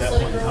at that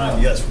point in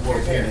time, yes,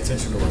 we're paying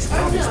attention to our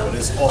surroundings, but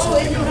it's also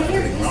picking up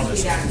everything around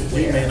us.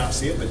 We may not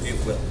see it, but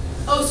it will.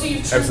 Oh, so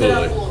you've trimmed it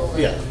up a little bit?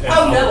 Yeah. And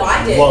Oh, no, I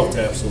would didn't. love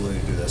to absolutely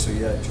do that. So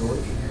yeah, George.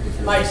 if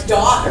you're My listening-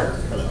 daughter.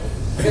 Hello.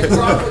 What's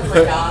wrong with my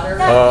daughter?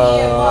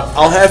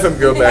 I'll have him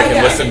go back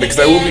and listen because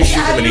I will be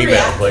shooting him an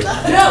email. Like, No,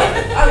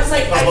 I was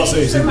like, I was about to I say,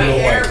 didn't is he trim my real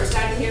hair. white? It was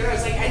down here. I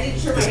was like, I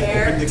didn't trim my Is it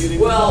hair. open to getting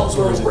Well, emails,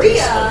 or is it just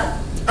Maria.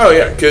 oh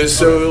yeah, because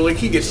so like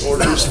he gets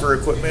orders for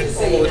equipment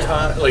all the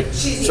time. Like,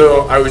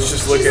 so I was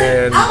just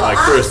looking like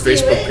through his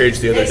Facebook page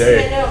the other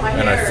day,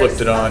 and I flipped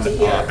it on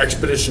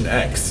Expedition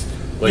X.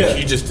 Like Yeah.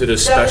 he just did a That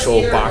was special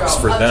year box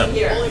ago, for up to them.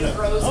 here.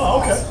 Oh,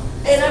 okay.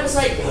 And I was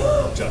like,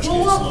 Josh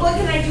well, Gates, what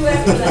can I do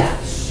after that?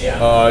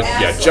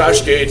 Yeah,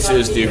 Josh Gates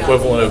is the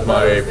equivalent of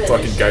my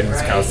fucking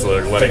guidance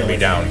counselor letting me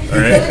down. All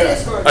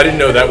right, I didn't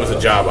know that was a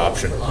job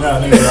option. No,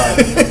 neither did I.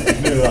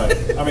 Neither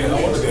did I. I mean,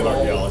 I wanted to be an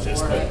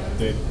archaeologist, but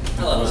there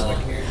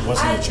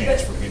wasn't a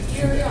chance for me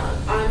to do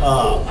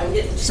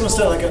that. So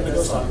instead, I got into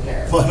ghost hunting.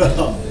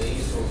 But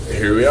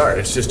Here we are.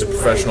 It's just a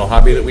professional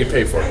hobby that we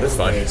pay for. That's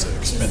fine. it's an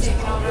expensive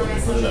hobby.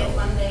 We put it out.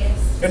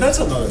 And that's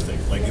another thing.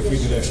 Like, if we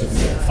could actually do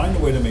that, find a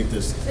way to make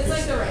this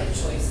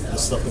the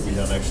stuff that we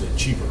have actually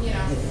cheaper.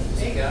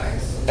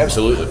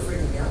 Absolutely.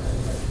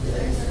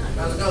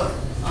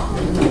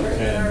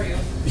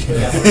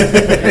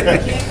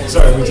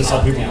 Sorry, we just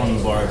saw people going to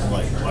the bar and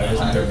like, why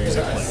isn't there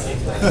music playing?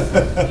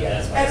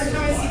 Every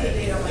time I see the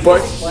date, I'm like,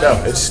 But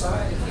no, it's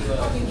I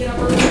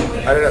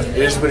don't know. It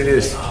is what it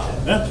is. Yeah,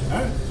 all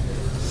right.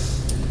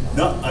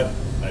 No, I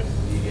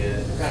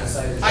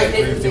I agree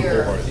didn't with you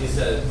hear. wholeheartedly.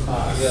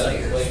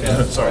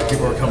 Sorry,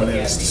 people are coming in.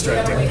 It's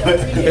distracting.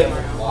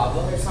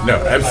 No,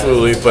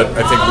 absolutely. But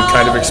I think we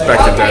kind of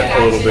expected that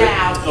a little bit.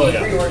 Oh,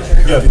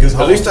 yeah. Yeah, because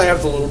At least I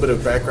have the little bit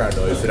of background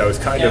noise that I was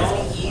kind of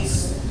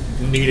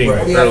needing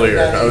earlier.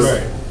 I was,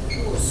 Right.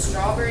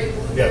 Strawberry, Yeah,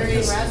 blueberry,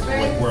 because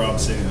raspberry. like where I'm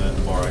sitting at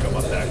the bar, I got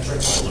my back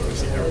turned. I literally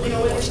see everybody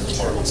watching the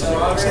bar. When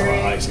somebody walks on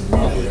my eyes,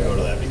 immediately go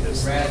to that because.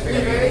 Strawberry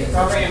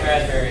and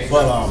raspberry.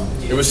 But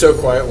it was so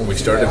quiet when we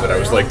started that I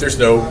was like, "There's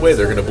no way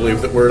they're going to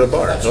believe that we're at a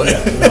bar." no,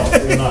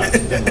 we're not. Oh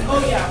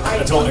yeah,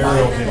 I told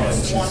Ariel came in.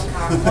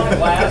 one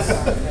glass.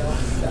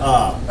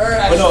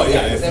 But no,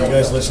 yeah. If you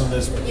guys listen to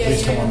this,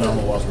 please come on down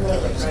to Wadsworth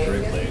Tavern. It's a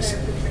great place.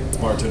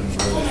 Bartenders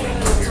are really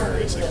friendly here.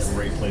 It's a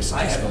great place to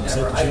just come sit,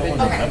 chill,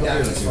 and have a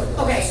beer or two.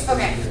 Okay.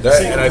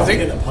 That, and I Come think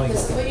get a pint.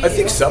 I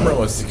think summer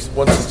wants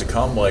us to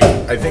come. Like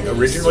I think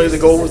originally the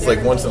goal was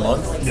like once a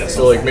month.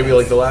 So like maybe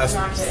like the last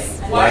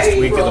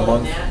week of the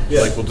month,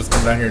 like we'll just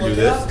come down here and do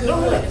this.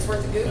 It's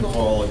worth a And for Google.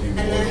 all of you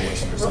loyal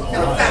listeners and all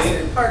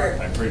Faster, that, harder.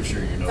 I'm pretty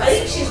sure you know I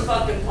think this. she's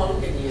fucking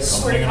punking you.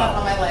 Come hanging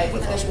on my leg out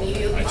with and us then one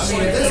day. immediately. I just-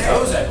 this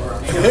goes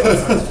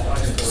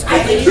I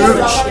think you gotta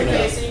drop on your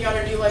face and you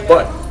gotta do like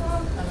But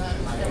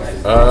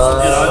And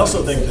I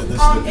also think that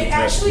this is a good it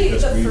test actually,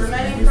 because the when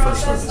fermenting we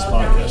first started process this of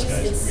podcast, brownies,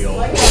 guys, it's we all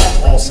like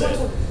said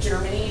go to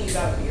Germany and you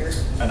got a beer.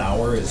 an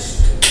hour is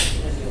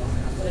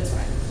But it's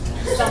fine.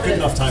 good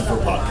enough time for a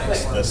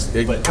podcast. That's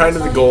but kind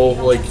of the goal,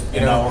 like you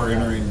and now know. we're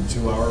entering the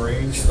 2 hour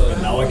range,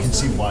 and now I can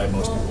see why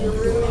most people only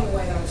do an hour.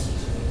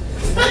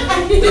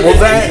 Well,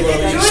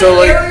 that so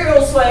like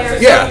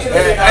yeah,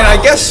 and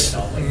I guess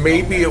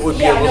maybe it would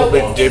be a little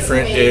bit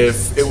different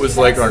if it was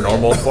like our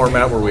normal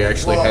format where we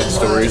actually had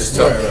stories.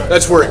 So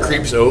that's where it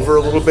creeps over a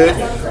little bit.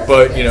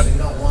 But you know,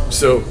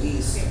 so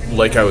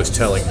like I was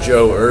telling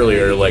Joe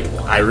earlier, like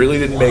I really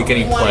didn't make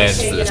any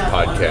plans for this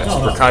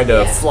podcast. We're kind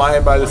of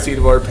flying by the seat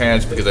of our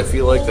pants because I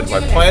feel like that if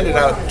I planned it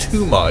out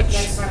too much,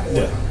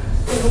 Yeah,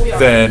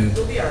 then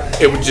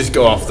it would just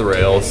go off the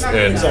rails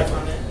and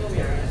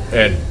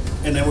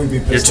and then we'd be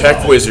your pissed tech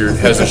off. wizard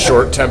has a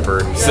short temper,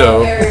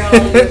 so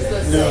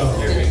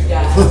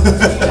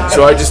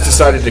so I just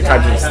decided to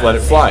kind of just let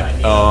it fly.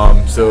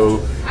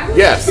 So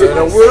yeah, so you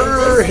know,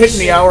 we're hitting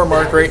the hour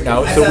mark right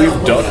now, so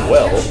we've done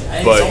well,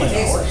 but Only an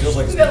hour. It feels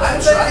like it's been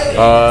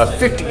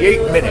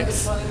 58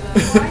 minutes.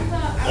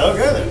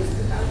 okay then.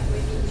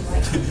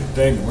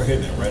 Dang, we're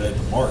hitting it right at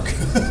the mark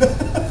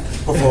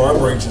before our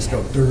brains just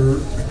go.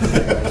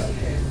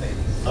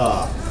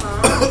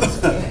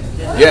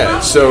 Yeah,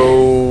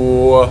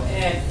 so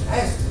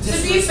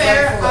To be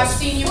fair, I've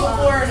seen you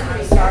before and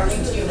I'm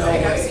starting to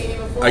like I've seen you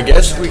before. I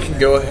guess we can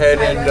go ahead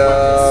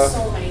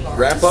and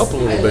wrap up a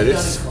little bit.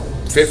 It's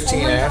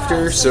 15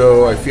 after,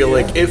 so I feel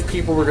like if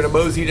people were going to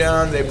mosey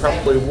down, they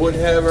probably would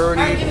have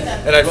already.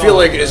 And I feel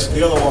like it's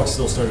The other walk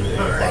still started at 8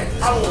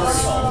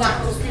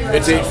 o'clock.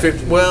 It's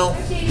 8:50. Well,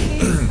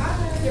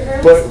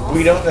 but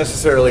we don't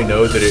necessarily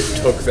know that it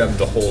took them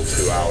the whole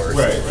 2 hours.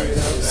 Right.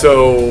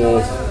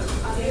 So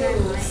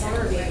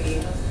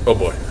Oh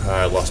boy,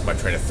 I lost my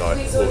train of thought.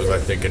 What was I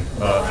thinking?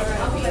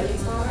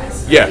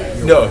 Yeah,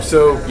 no.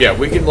 So yeah,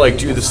 we can like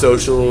do the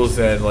socials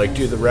and like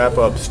do the wrap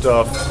up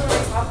stuff.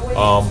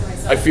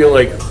 I feel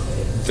like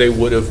they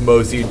would have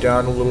moseyed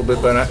down a little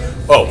bit better.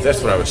 Oh,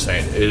 that's what I was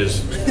saying.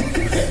 Is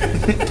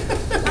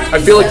I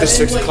feel like the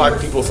 6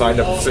 o'clock people signed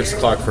up at 6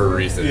 o'clock for a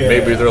reason. Yeah.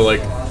 Maybe they're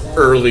like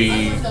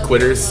early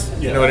quitters.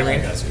 You know what I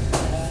mean?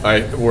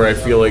 Where I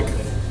feel like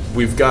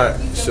we got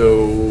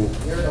so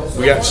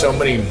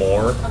many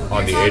more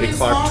on the 8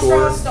 o'clock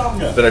tour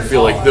that I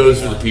feel like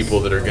those are the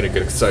people that are going to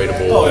get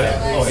excitable. Oh,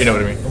 yeah. You know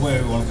what I mean? The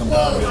way we want to come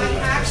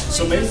down.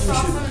 So maybe we should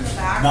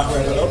not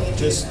wrap it up.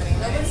 Just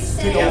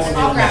take a long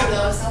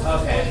intermission.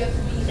 Okay.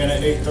 And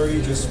at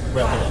 8:30, just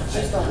wrap it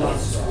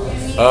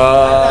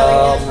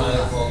up.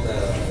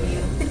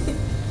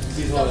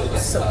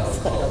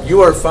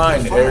 You are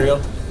fine,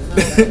 Ariel.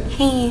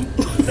 Hey.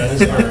 That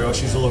is Ariel.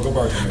 She's a local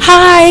bartender.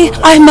 Hi,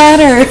 I met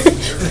her.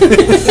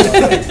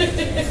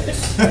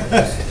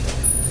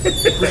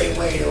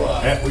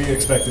 We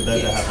expected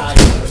that to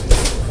happen.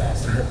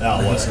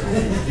 That was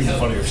even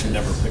funnier if she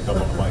never picked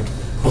up on the mic.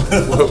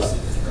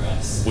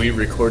 We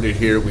recorded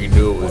here. We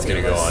knew it was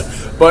going to go on.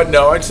 But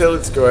no, I'd say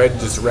let's go ahead and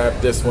just wrap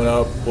this one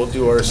up. We'll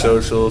do our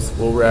socials.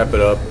 We'll wrap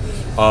it up.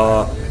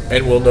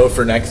 And we'll know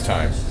for next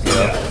time. You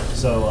know? Yeah.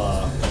 So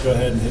go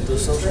ahead and hit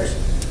those socials.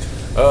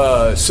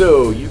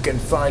 So you can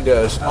find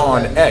us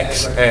on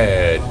X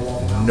at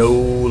No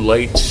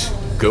Lights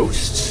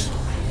Ghosts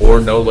or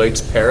No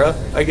Lights Para,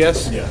 I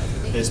guess. Yeah,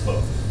 it's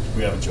both.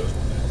 We haven't chosen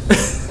one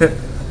yet.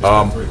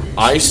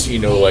 I see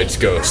No Lights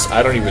Ghosts.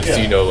 I don't even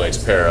see No Lights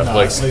Para. No,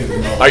 like, I see No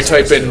Lights I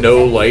type Ghosts. in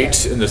No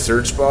Lights in the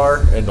search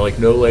bar, and like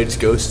No Lights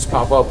Ghosts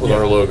pop up with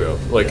our logo.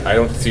 Like I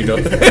don't see no.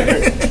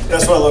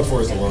 That's what I look for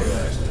is the logo,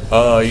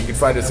 actually. You can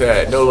find us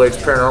at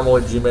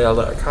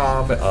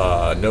nolightsparanormal@gmail.com.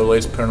 No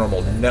Lights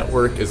Paranormal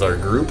Network is our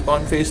group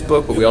on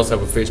Facebook, but we also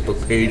have a Facebook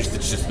page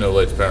that's just No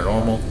Lights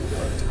Paranormal.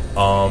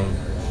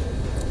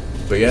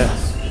 But yeah,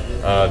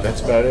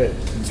 that's about it.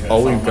 That's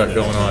all we've got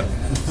going on.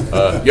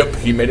 Yep,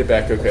 he made it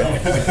back okay.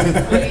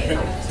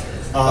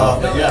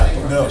 But yeah,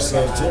 no,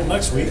 so till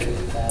next week.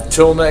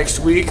 Till next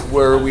week,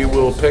 where we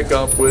will pick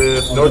up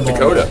with North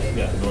Dakota.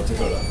 Yeah, North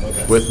Dakota.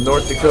 Okay. With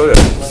North Dakota.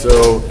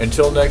 So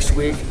until next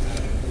week,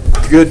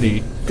 good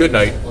night, good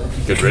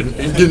riddance,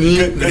 Good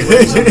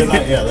riddance and good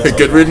night. Yeah, that's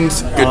good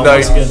riddance, good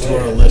night. Once again, to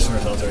our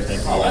listeners out there,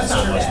 thank you all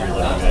so much. We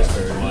love you guys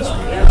very much. We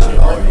appreciate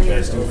all you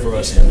guys do for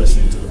us and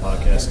listening to the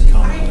podcast and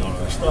commenting on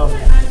our stuff.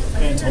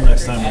 And until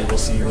next time, we will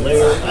see you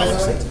later.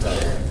 Alex at the top.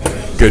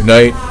 Good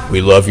night.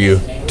 We love you.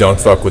 Don't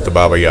fuck with the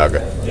Baba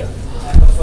Yaga. Yeah.